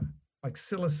ayahuasca, like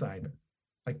psilocybin,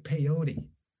 like peyote,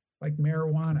 like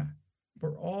marijuana,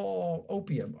 were all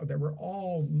opium, that were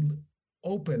all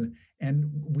open,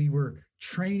 and we were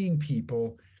training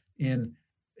people in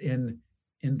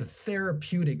the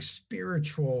therapeutic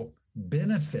spiritual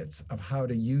benefits of how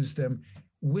to use them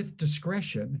with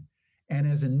discretion and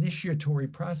as initiatory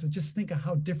process. Just think of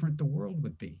how different the world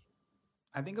would be.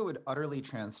 I think it would utterly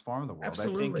transform the world.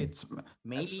 Absolutely. I think it's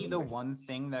maybe the one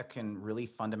thing that can really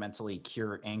fundamentally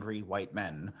cure angry white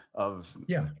men of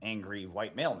angry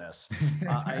white maleness.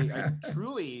 I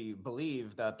truly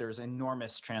believe that there's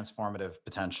enormous transformative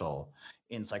potential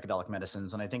in psychedelic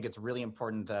medicines. And I think it's really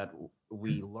important that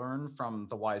we learn from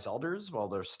the wise elders while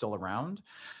they're still around.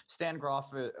 Stan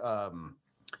Grof,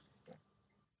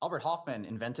 Albert Hoffman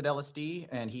invented LSD,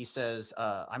 and he says,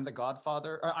 "I'm the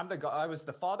godfather. I was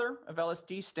the father of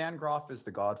LSD. Stan Grof is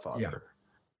the godfather."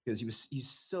 Because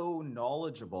he's so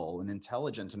knowledgeable and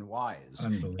intelligent and wise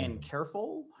and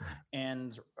careful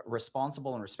and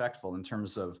responsible and respectful in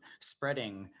terms of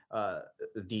spreading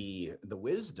the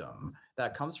wisdom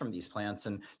that comes from these plants.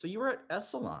 And so you were at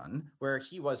Esalen, where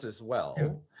he was as well.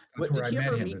 Yeah, did he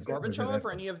ever meet Gorbachev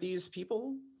or any of these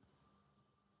people?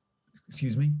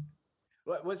 Excuse me?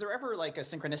 Was there ever like a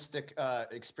synchronistic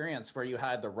experience where you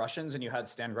had the Russians and you had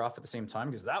Stan Grof at the same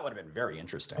time? Because that would have been very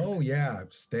interesting. Oh, yeah.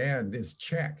 Stan is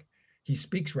Czech. He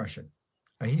speaks Russian.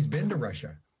 He's been to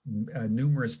Russia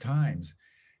numerous times.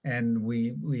 And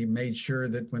we made sure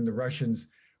that when the Russians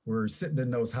were sitting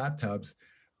in those hot tubs,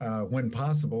 when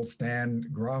possible, Stan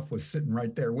Grof was sitting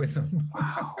right there with them.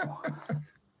 Wow.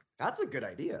 That's a good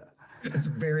idea. It's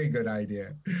a very good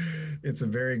idea. It's a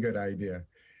very good idea.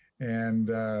 And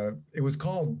it was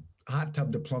called hot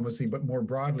tub diplomacy, but more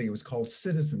broadly, it was called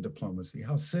citizen diplomacy,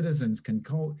 how citizens can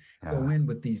go in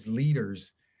with these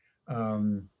leaders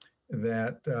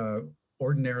that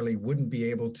ordinarily wouldn't be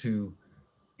able to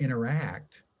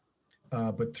interact,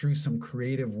 but through some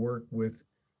creative work with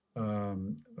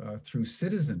through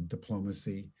citizen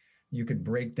diplomacy, you could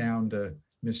break down the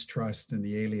mistrust and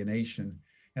the alienation.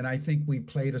 And I think we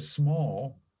played a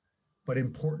small but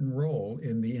important role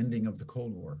in the ending of the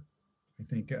Cold War. I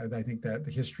think that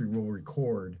the history will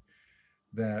record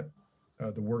that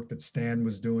the work that Stan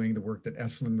was doing, the work that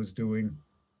Esalen was doing,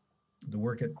 the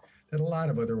work that a lot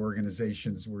of other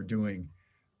organizations were doing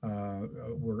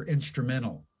were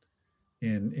instrumental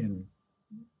in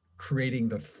creating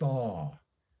the thaw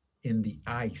in the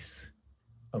ice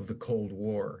of the Cold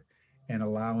War and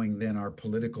allowing then our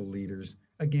political leaders,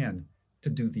 again, to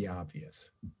do the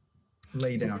obvious.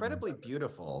 It's incredibly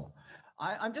beautiful.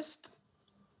 I'm just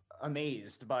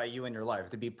amazed by you and your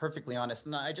life, to be perfectly honest.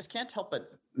 And I just can't help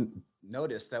but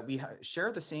notice that we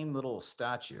share the same little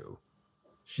statue.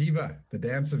 Shiva, the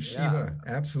dance of Shiva.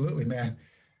 Yeah. Absolutely, man.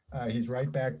 He's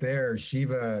right back there.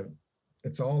 Shiva,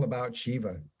 it's all about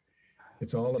Shiva.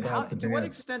 It's all about the dance. To what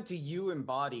extent do you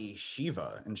embody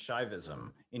Shiva and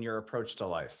Shaivism in your approach to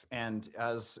life, and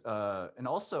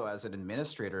also as an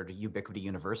administrator to Ubiquity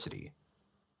University?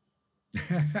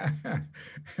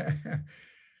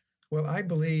 Well, I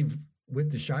believe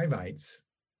with the Shaivites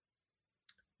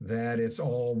that it's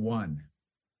all one,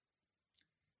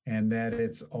 and that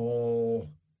it's all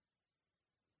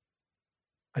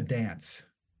a dance.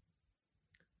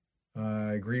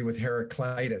 I agree with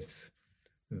Heraclitus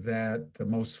that the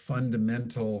most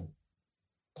fundamental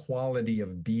quality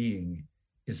of being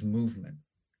is movement,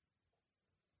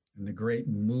 and the great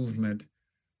movement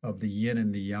of the yin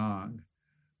and the yang,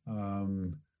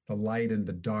 the light and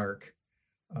the dark,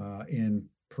 in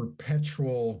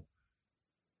perpetual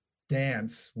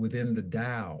dance within the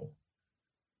Tao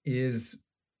is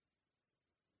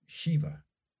Shiva.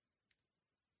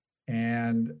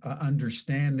 And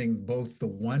understanding both the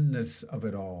oneness of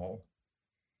it all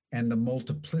and the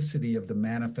multiplicity of the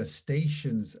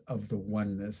manifestations of the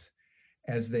oneness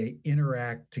as they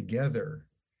interact together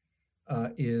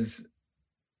is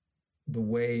the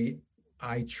way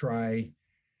I try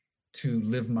to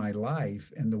live my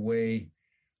life, and the way,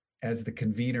 as the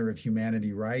convener of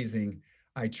Humanity Rising,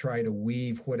 I try to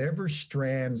weave whatever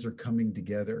strands are coming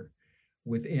together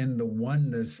within the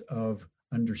oneness of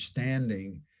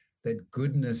understanding that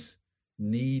goodness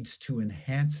needs to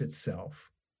enhance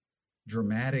itself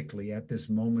dramatically at this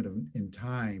moment in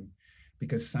time,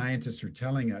 because scientists are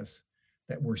telling us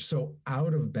that we're so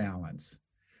out of balance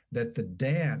that the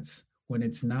dance, when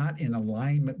it's not in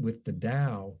alignment with the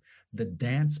Tao, the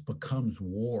dance becomes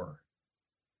war.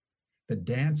 The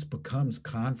dance becomes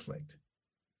conflict.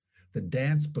 The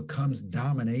dance becomes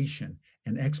domination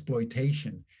and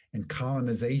exploitation and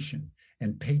colonization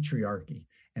and patriarchy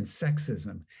and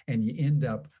sexism, and you end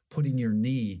up putting your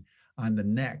knee on the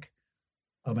neck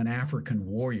of an African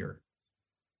warrior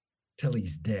till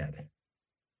he's dead,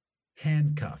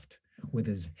 handcuffed with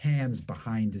his hands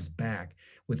behind his back,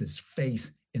 with his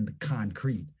face in the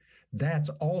concrete. That's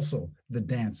also the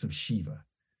dance of Shiva.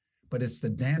 But it's the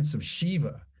dance of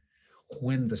Shiva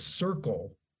when the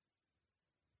circle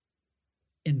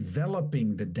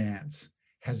enveloping the dance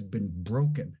has been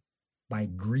broken by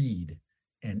greed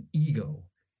and ego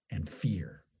and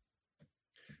fear.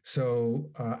 So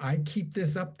I keep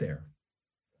this up there,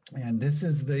 and this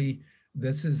is the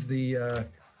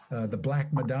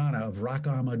Black Madonna of Rock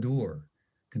Amador,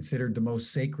 considered the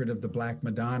most sacred of the Black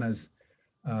Madonnas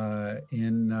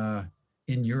in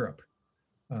Europe.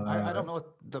 I don't know what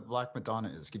the Black Madonna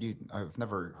is. I've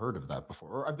never heard of that before.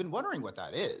 Or I've been wondering what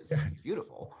that is. It's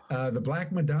beautiful. The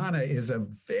Black Madonna is a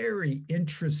very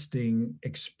interesting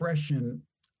expression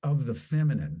of the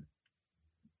feminine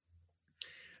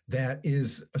that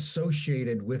is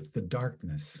associated with the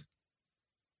darkness.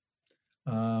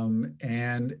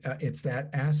 And it's that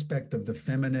aspect of the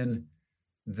feminine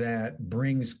that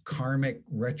brings karmic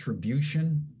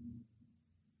retribution,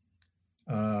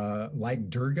 like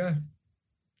Durga,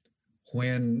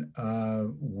 when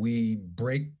we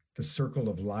break the circle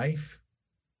of life.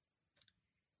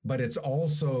 But it's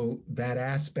also that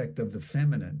aspect of the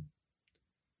feminine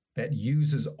that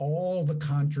uses all the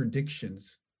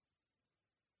contradictions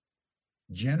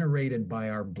generated by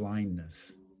our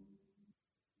blindness,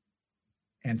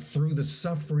 and through the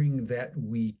suffering that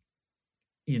we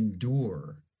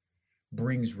endure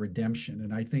brings redemption.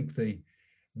 And I think the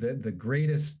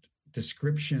greatest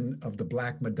description of the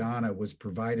Black Madonna was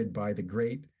provided by the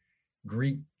great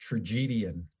Greek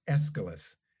tragedian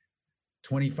Aeschylus,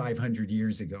 2,500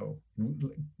 years ago,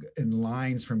 in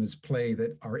lines from his play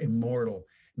that are immortal,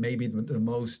 maybe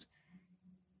the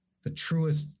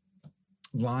truest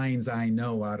lines I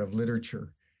know out of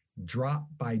literature. Drop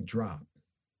by drop,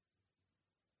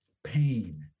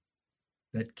 pain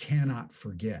that cannot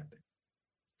forget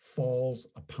falls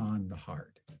upon the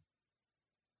heart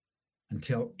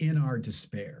until in our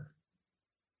despair,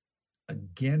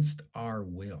 against our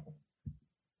will,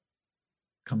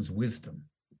 comes wisdom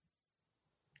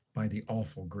by the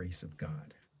awful grace of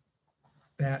God.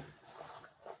 That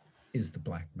is the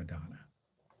Black Madonna.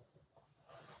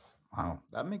 Wow,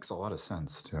 that makes a lot of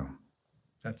sense too.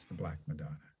 That's the Black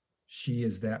Madonna. She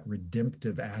is that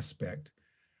redemptive aspect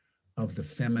of the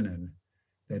feminine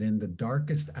that in the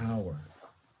darkest hour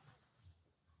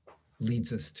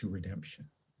leads us to redemption.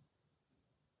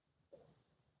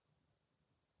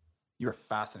 You're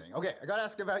fascinating. Okay, I got to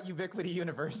ask about Ubiquity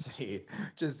University.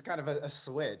 Just kind of a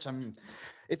switch.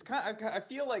 I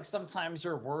feel like sometimes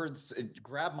your words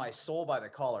grab my soul by the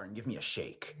collar and give me a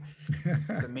shake.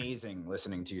 It's amazing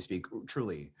listening to you speak,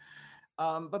 truly.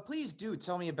 But please do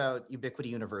tell me about Ubiquity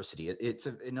University. It's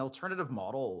an alternative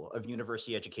model of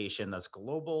university education that's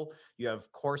global. You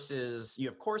have courses,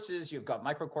 you've got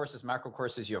micro courses, macro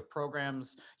courses, you have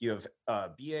programs, you have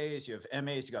BAs, you have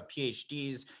MAs, you got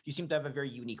PhDs. You seem to have a very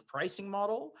unique pricing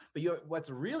model, but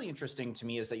what's really interesting to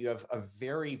me is that you have a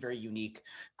very, very unique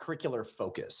curricular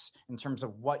focus in terms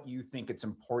of what you think it's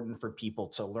important for people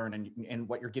to learn and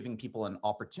what you're giving people an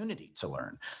opportunity to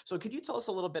learn. So could you tell us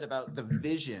a little bit about the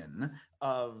vision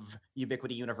of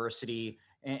Ubiquity University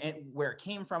and where it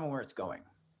came from and where it's going?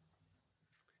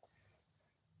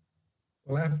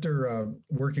 Well, after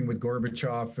working with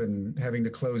Gorbachev and having to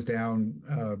close down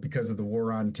because of the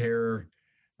war on terror,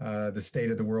 the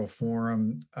State of the World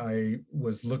Forum, I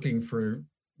was looking for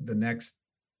the next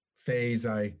phase.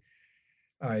 I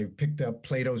picked up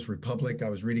Plato's Republic. I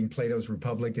was reading Plato's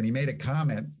Republic, and he made a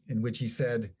comment in which he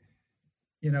said,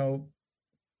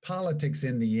 politics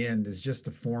in the end is just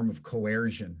a form of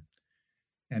coercion.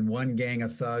 And one gang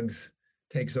of thugs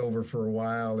takes over for a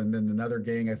while, and then another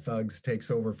gang of thugs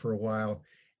takes over for a while.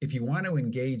 If you want to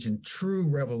engage in true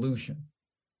revolution,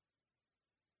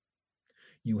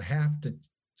 you have to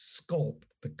sculpt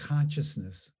the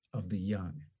consciousness of the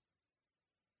young.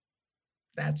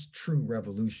 That's true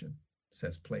revolution,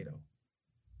 says Plato.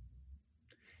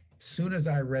 As soon as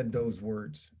I read those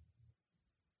words,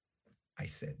 I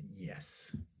said,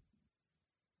 yes.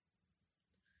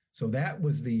 So that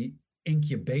was the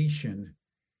incubation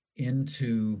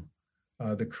into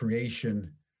the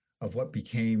creation of what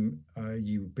became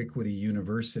Ubiquity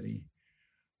University.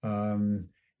 And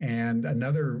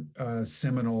another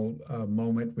seminal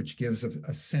moment, which gives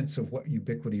a sense of what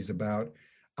Ubiquity is about,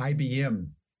 IBM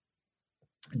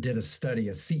did a study,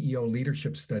 a CEO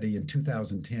leadership study in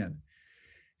 2010.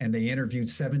 And they interviewed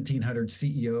 1,700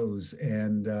 CEOs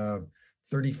and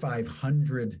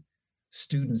 3,500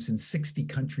 students in 60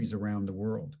 countries around the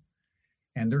world.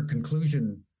 And their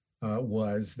conclusion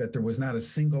was that there was not a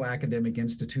single academic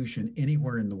institution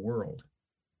anywhere in the world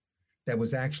that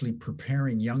was actually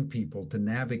preparing young people to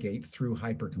navigate through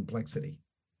hypercomplexity.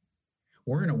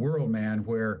 We're in a world, man,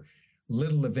 where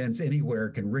little events anywhere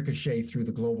can ricochet through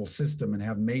the global system and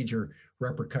have major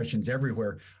repercussions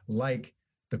everywhere, like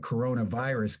the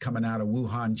coronavirus coming out of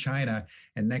Wuhan, China.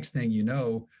 And next thing you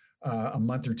know, a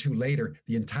month or two later,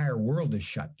 the entire world is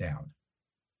shut down.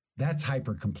 That's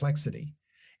hypercomplexity.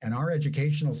 And our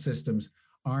educational systems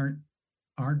aren't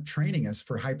training us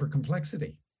for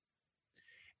hypercomplexity.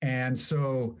 And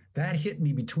so that hit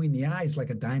me between the eyes like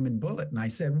a diamond bullet. And I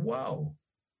said, whoa,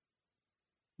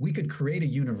 we could create a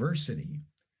university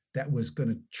that was going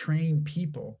to train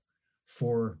people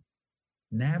for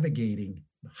navigating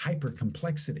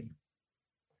hypercomplexity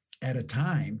at a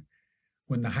time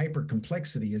when the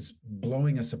hypercomplexity is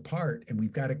blowing us apart and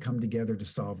we've got to come together to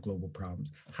solve global problems.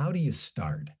 How do you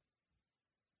start?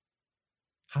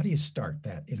 How do you start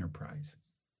that enterprise?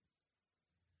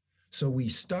 So we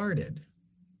started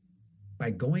by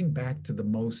going back to the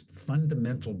most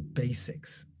fundamental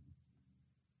basics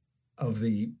of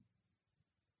the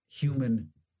human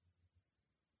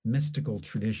mystical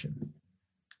tradition.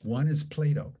 One is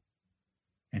Plato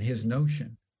and his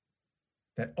notion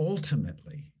that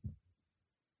ultimately,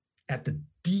 at the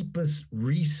deepest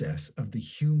recess of the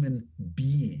human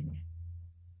being,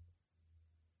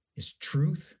 is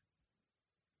truth,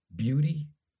 beauty,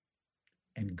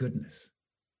 and goodness.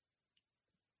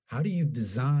 How do you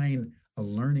design a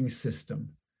learning system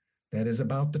that is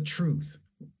about the truth,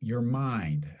 your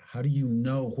mind? How do you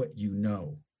know what you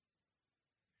know?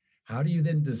 How do you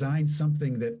then design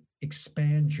something that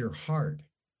expands your heart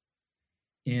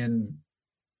in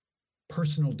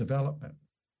personal development,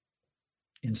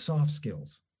 in soft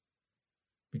skills.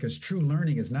 Because true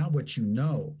learning is not what you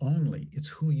know only, it's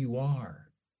who you are.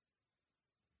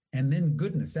 And then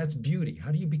goodness, that's beauty.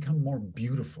 How do you become more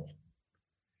beautiful?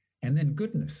 And then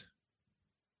goodness.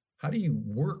 How do you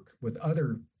work with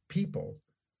other people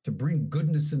to bring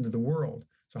goodness into the world?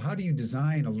 So how do you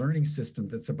design a learning system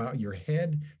that's about your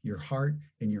head, your heart,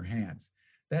 and your hands?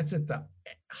 That's at the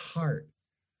heart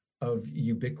of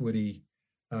Ubiquity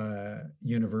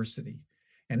University.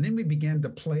 And then we began to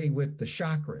play with the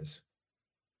chakras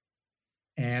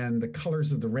and the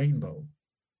colors of the rainbow.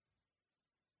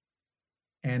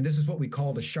 And this is what we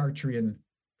call the Chartrian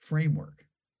framework.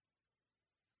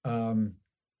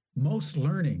 Most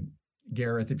learning,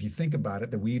 Gareth, if you think about it,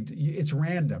 it's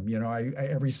random. You know, I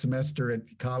every semester at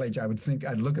college,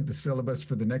 I'd look at the syllabus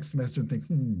for the next semester and think,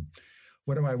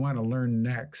 what do I want to learn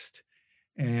next?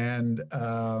 And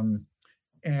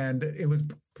it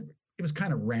was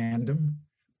kind of random.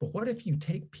 But what if you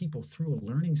take people through a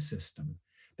learning system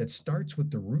that starts with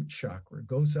the root chakra,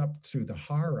 goes up through the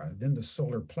hara, then the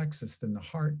solar plexus, then the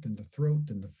heart, then the throat,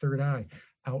 then the third eye,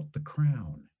 out the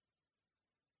crown?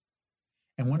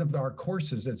 And one of our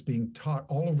courses that's being taught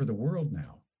all over the world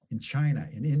now, in China,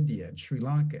 in India, in Sri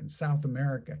Lanka, in South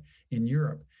America, in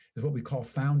Europe, is what we call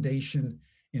Foundation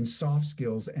in Soft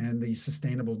Skills and the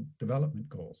Sustainable Development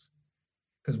Goals.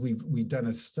 Because we've done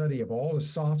a study of all the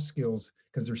soft skills,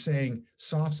 because they're saying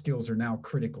soft skills are now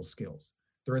critical skills.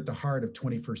 They're at the heart of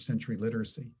 21st century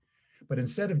literacy. But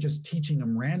instead of just teaching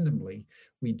them randomly,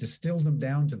 we distilled them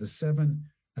down to the 7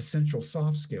 essential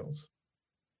soft skills,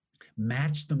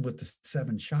 matched them with the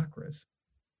 7 chakras,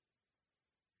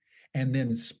 and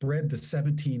then spread the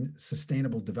 17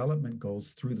 sustainable development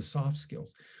goals through the soft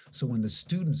skills. So when the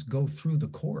students go through the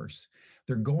course,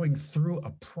 they're going through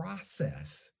a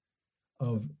process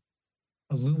of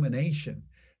illumination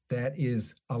that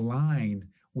is aligned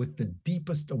with the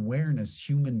deepest awareness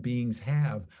human beings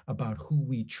have about who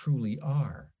we truly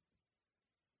are.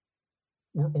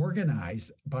 We're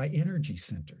organized by energy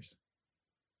centers.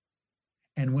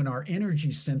 And when our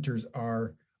energy centers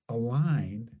are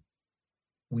aligned,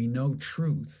 we know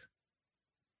truth,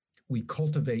 we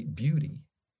cultivate beauty,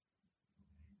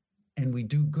 and we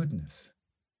do goodness.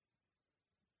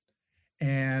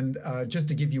 And just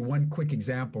to give you one quick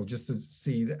example, just to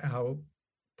see how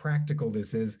practical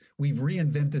this is, we've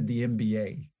reinvented the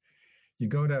MBA. You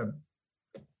go to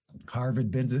Harvard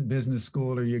Business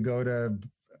School or you go to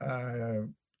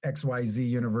XYZ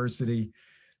University,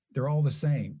 they're all the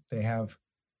same. They have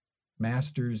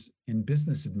masters in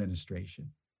business administration,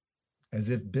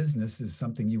 as if business is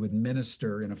something you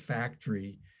administer in a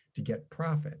factory to get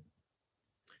profit.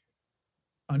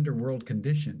 Under world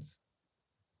conditions,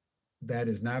 that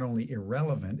is not only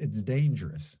irrelevant, it's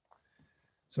dangerous.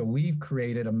 So we've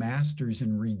created a master's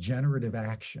in regenerative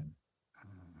action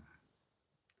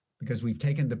because we've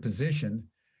taken the position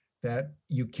that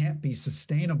you can't be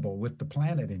sustainable with the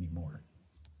planet anymore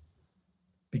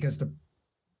because the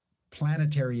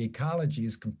planetary ecology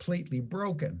is completely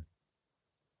broken.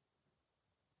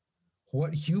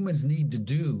 What humans need to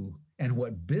do and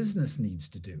what business needs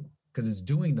to do, because it's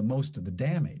doing the most of the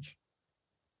damage,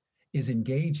 is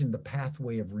engage in the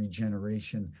pathway of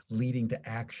regeneration, leading to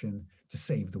action to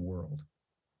save the world.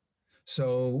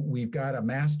 So we've got a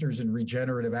master's in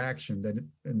regenerative action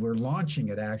and we're launching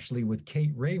it actually with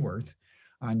Kate Rayworth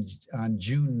on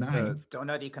June 9th.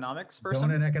 Donut economics person?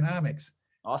 Donut economics.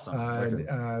 Awesome.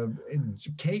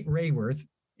 Kate Rayworth,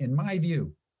 in my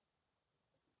view,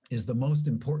 is the most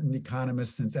important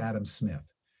economist since Adam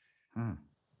Smith. The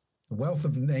Wealth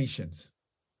of Nations.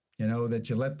 You know, that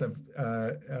you let the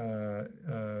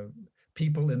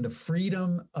people in the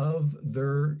freedom of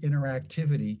their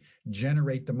interactivity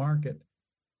generate the market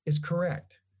is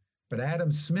correct. But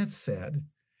Adam Smith said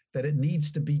that it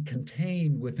needs to be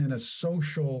contained within a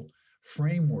social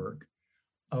framework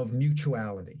of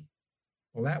mutuality.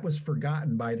 Well, that was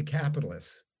forgotten by the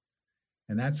capitalists.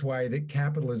 And that's why that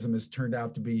capitalism has turned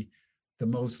out to be the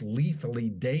most lethally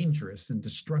dangerous and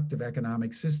destructive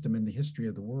economic system in the history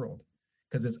of the world,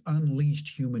 because it's unleashed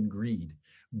human greed.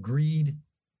 Greed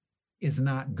is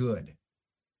not good.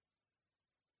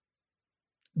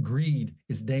 Greed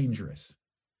is dangerous.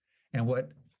 And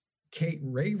what Kate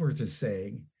Rayworth is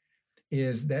saying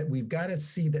is that we've got to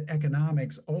see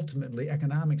that ultimately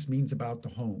economics means about the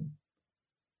home.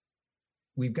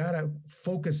 We've got to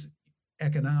focus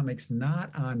economics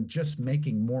not on just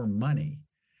making more money,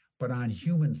 but on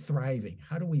human thriving.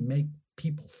 How do we make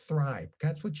people thrive?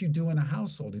 That's what you do in a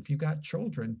household. If you got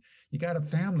children, you got a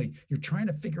family, you're trying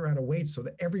to figure out a way so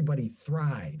that everybody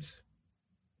thrives.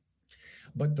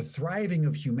 But the thriving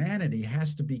of humanity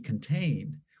has to be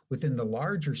contained within the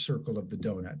larger circle of the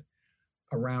donut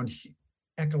around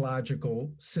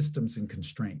ecological systems and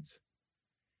constraints.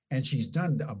 And she's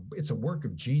done, it's a work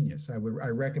of genius. I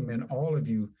recommend all of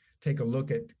you take a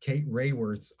look at Kate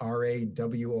Raworth's,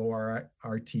 Raworrth,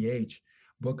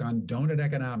 book on donut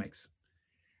economics.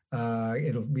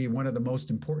 It'll be one of the most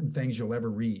important things you'll ever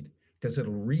read, because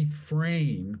it'll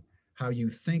reframe how you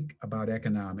think about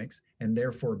economics and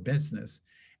therefore business.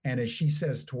 And as she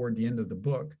says toward the end of the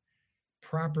book,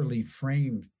 properly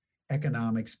framed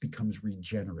economics becomes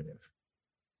regenerative.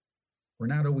 We're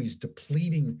not always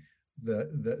depleting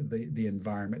the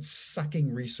environment,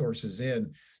 sucking resources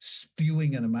in,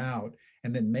 spewing them out,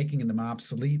 and then making them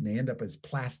obsolete, and they end up as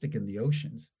plastic in the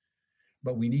oceans.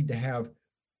 But we need to have,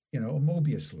 a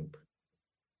Mobius loop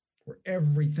where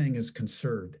everything is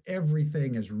conserved,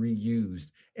 everything is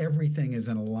reused, everything is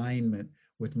in alignment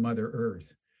with Mother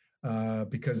Earth,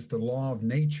 because the law of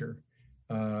nature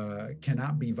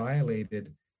cannot be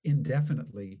violated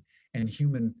indefinitely, and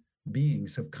human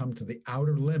beings have come to the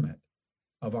outer limit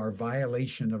of our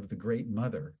violation of the Great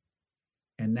Mother.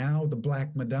 And now the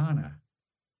Black Madonna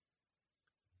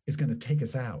is going to take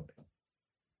us out.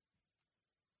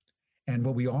 And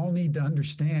what we all need to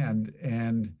understand,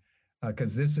 and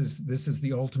because this is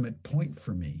the ultimate point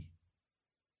for me,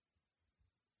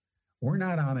 we're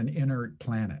not on an inert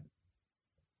planet.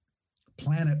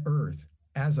 Planet Earth,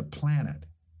 as a planet,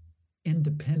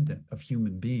 independent of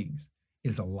human beings,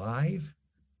 is alive,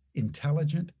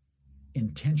 intelligent,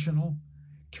 intentional,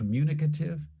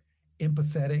 communicative,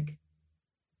 empathetic,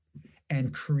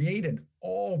 and created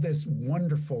all this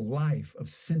wonderful life of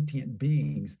sentient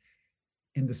beings,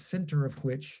 in the center of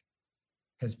which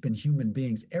has been human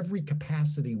beings. Every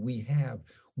capacity we have,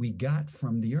 we got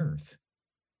from the earth.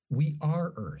 We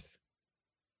are earth.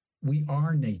 We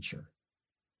are nature.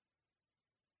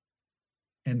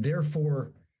 And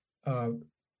therefore,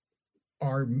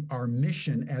 our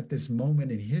mission at this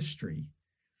moment in history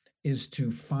is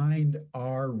to find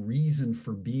our reason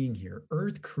for being here.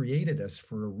 Earth created us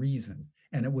for a reason,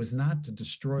 and it was not to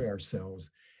destroy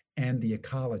ourselves and the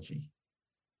ecology.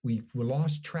 We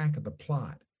lost track of the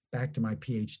plot. Back to my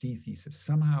PhD thesis.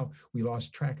 Somehow we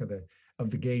lost track of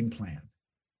the game plan,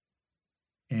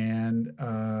 and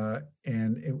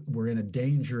we're in a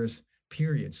dangerous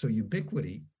period. So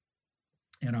ubiquity,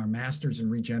 and our masters in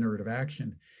regenerative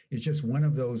action, is just one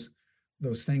of those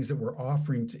things that we're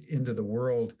offering into the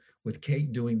world, with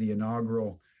Kate doing the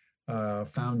inaugural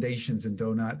Foundations in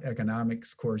Donut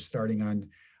Economics course starting on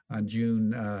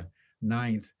June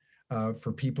 9th.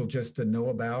 For people just to know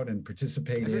about and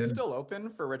participate in. Is it still open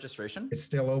for registration? It's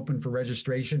still open for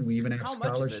registration. We even have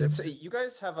scholarships. Much is it? You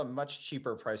guys have a much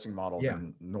cheaper pricing model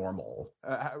than normal.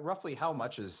 Roughly how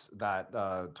much is that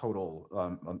total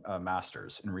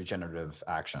masters in regenerative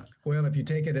action? Well, if you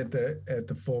take it at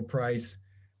the full price,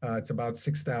 it's about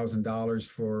 $6,000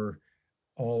 for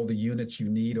all the units you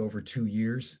need over 2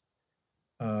 years.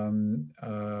 And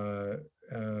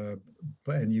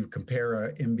you compare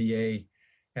a MBA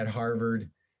at Harvard,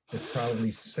 it's probably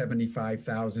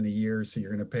 $75,000 a year. So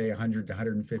you're going to pay $100,000 to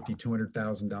 $150,000,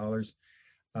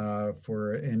 $200,000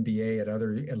 for an MBA at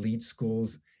other elite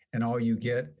schools, and all you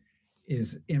get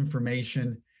is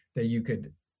information that you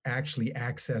could actually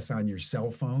access on your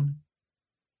cell phone.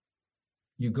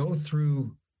 You go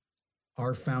through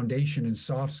our Foundation in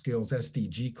Soft Skills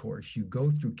SDG course. You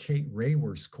go through Kate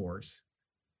Raworth's course.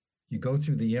 You go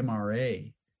through the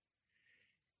MRA.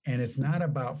 And it's not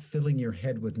about filling your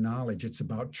head with knowledge. It's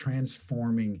about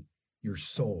transforming your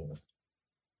soul.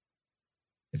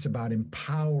 It's about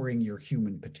empowering your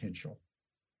human potential.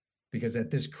 Because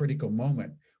at this critical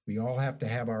moment, we all have to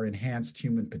have our enhanced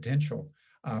human potential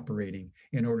operating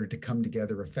in order to come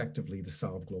together effectively to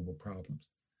solve global problems.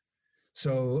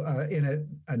 So in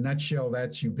a nutshell,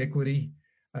 that's Ubiquity.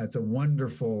 It's a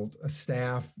wonderful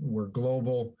staff. We're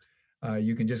global.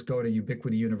 You can just go to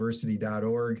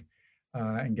ubiquityuniversity.org.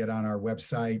 And get on our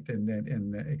website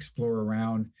and explore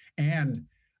around. And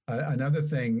another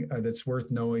thing that's worth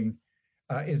knowing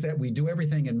is that we do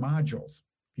everything in modules.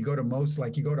 You go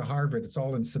to you go to Harvard, it's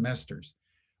all in semesters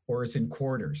or it's in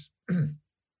quarters.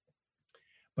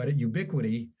 But at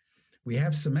Ubiquity, we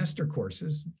have semester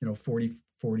courses, 40,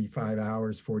 45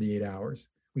 hours, 48 hours.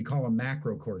 We call them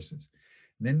macro courses.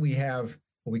 And then we have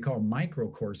what we call micro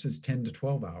courses, 10 to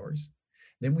 12 hours.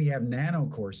 Then we have nano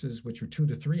courses, which are 2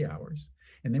 to 3 hours.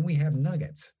 And then we have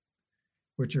nuggets,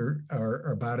 which are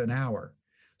about an hour.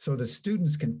 So the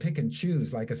students can pick and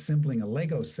choose, like assembling a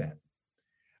Lego set,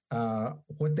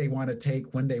 what they want to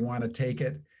take, when they want to take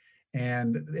it.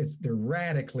 And they're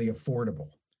radically affordable,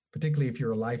 particularly if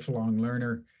you're a lifelong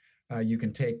learner. You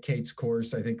can take Kate's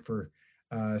course, I think, for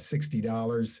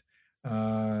 $60.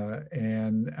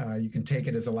 And you can take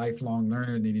it as a lifelong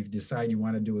learner. And if you decide you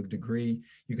want to do a degree,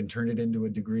 you can turn it into a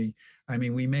degree. I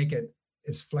mean, we make it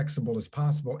as flexible as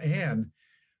possible and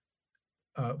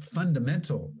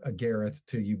fundamental, Gareth,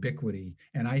 to ubiquity,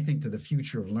 and I think to the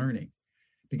future of learning,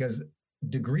 because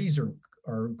degrees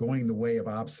are going the way of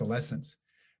obsolescence.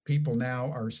 People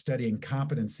now are studying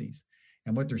competencies,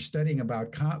 and what they're studying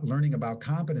about, learning about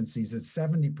competencies is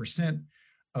 70%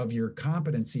 of your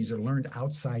competencies are learned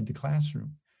outside the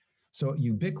classroom. So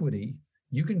ubiquity,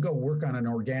 you can go work on an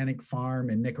organic farm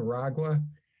in Nicaragua.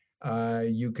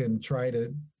 You can try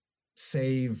to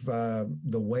save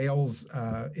the whales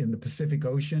in the Pacific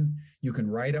Ocean. You can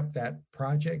write up that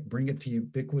project, bring it to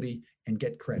Ubiquity, and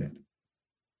get credit.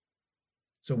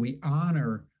 So we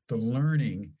honor the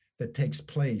learning that takes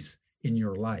place in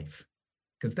your life,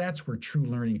 because that's where true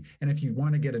learning, and if you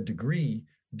want to get a degree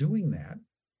doing that,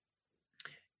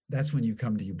 that's when you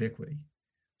come to Ubiquity.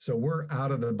 So we're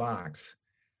out of the box.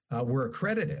 We're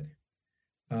accredited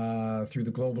through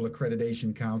the Global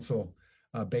Accreditation Council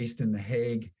based in The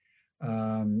Hague.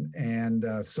 And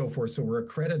so forth. So we're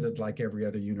accredited like every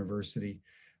other university,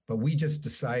 but we just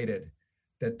decided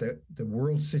that the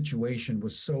world situation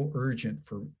was so urgent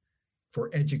for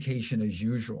education as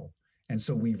usual. And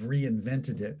so we've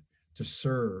reinvented it to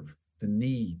serve the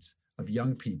needs of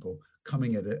young people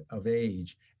coming of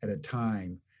age at a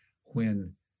time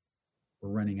when we're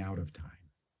running out of time.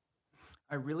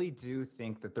 I really do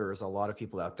think that there's a lot of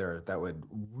people out there that would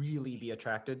really be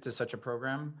attracted to such a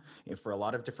program for a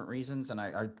lot of different reasons. And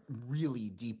I really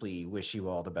deeply wish you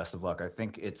all the best of luck. I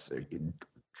think it's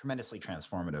tremendously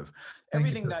transformative.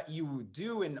 Everything that you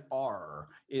do and are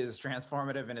is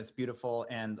transformative, and it's beautiful.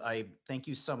 And I thank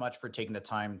you so much for taking the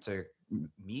time to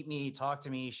meet me, talk to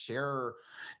me, share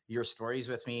your stories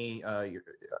with me.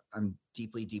 I'm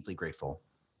deeply, deeply grateful.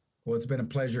 Well, it's been a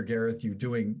pleasure, Gareth. You're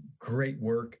doing great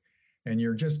work. And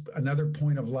you're just another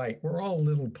point of light. We're all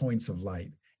little points of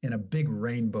light in a big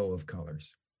rainbow of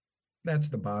colors. That's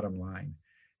the bottom line.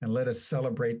 And let us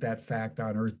celebrate that fact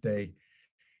on Earth Day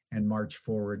and march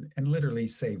forward and literally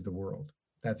save the world.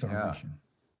 That's our mission.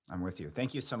 I'm with you.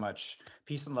 Thank you so much.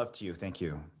 Peace and love to you. Thank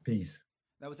you. Peace.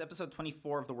 That was episode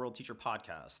 24 of the World Teacher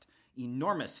Podcast.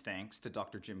 Enormous thanks to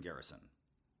Dr. Jim Garrison.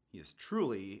 He is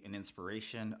truly an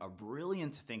inspiration, a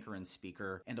brilliant thinker and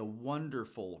speaker, and a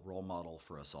wonderful role model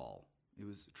for us all. It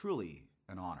was truly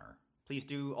an honor. Please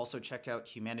do also check out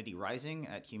Humanity Rising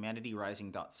at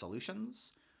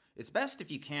humanityrising.solutions. It's best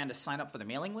if you can to sign up for the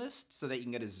mailing list so that you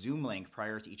can get a Zoom link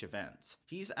prior to each event.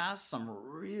 He's asked some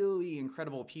really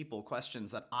incredible people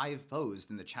questions that I've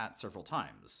posed in the chat several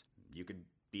times. You could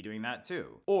be doing that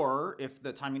too. Or if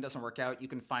the timing doesn't work out, you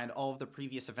can find all of the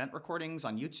previous event recordings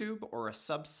on YouTube or a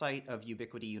subsite of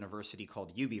Ubiquity University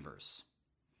called Ubiverse.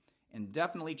 And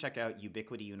definitely check out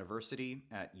Ubiquity University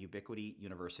at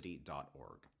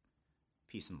ubiquityuniversity.org.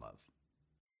 Peace and love.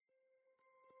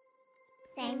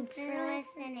 Thanks for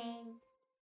listening.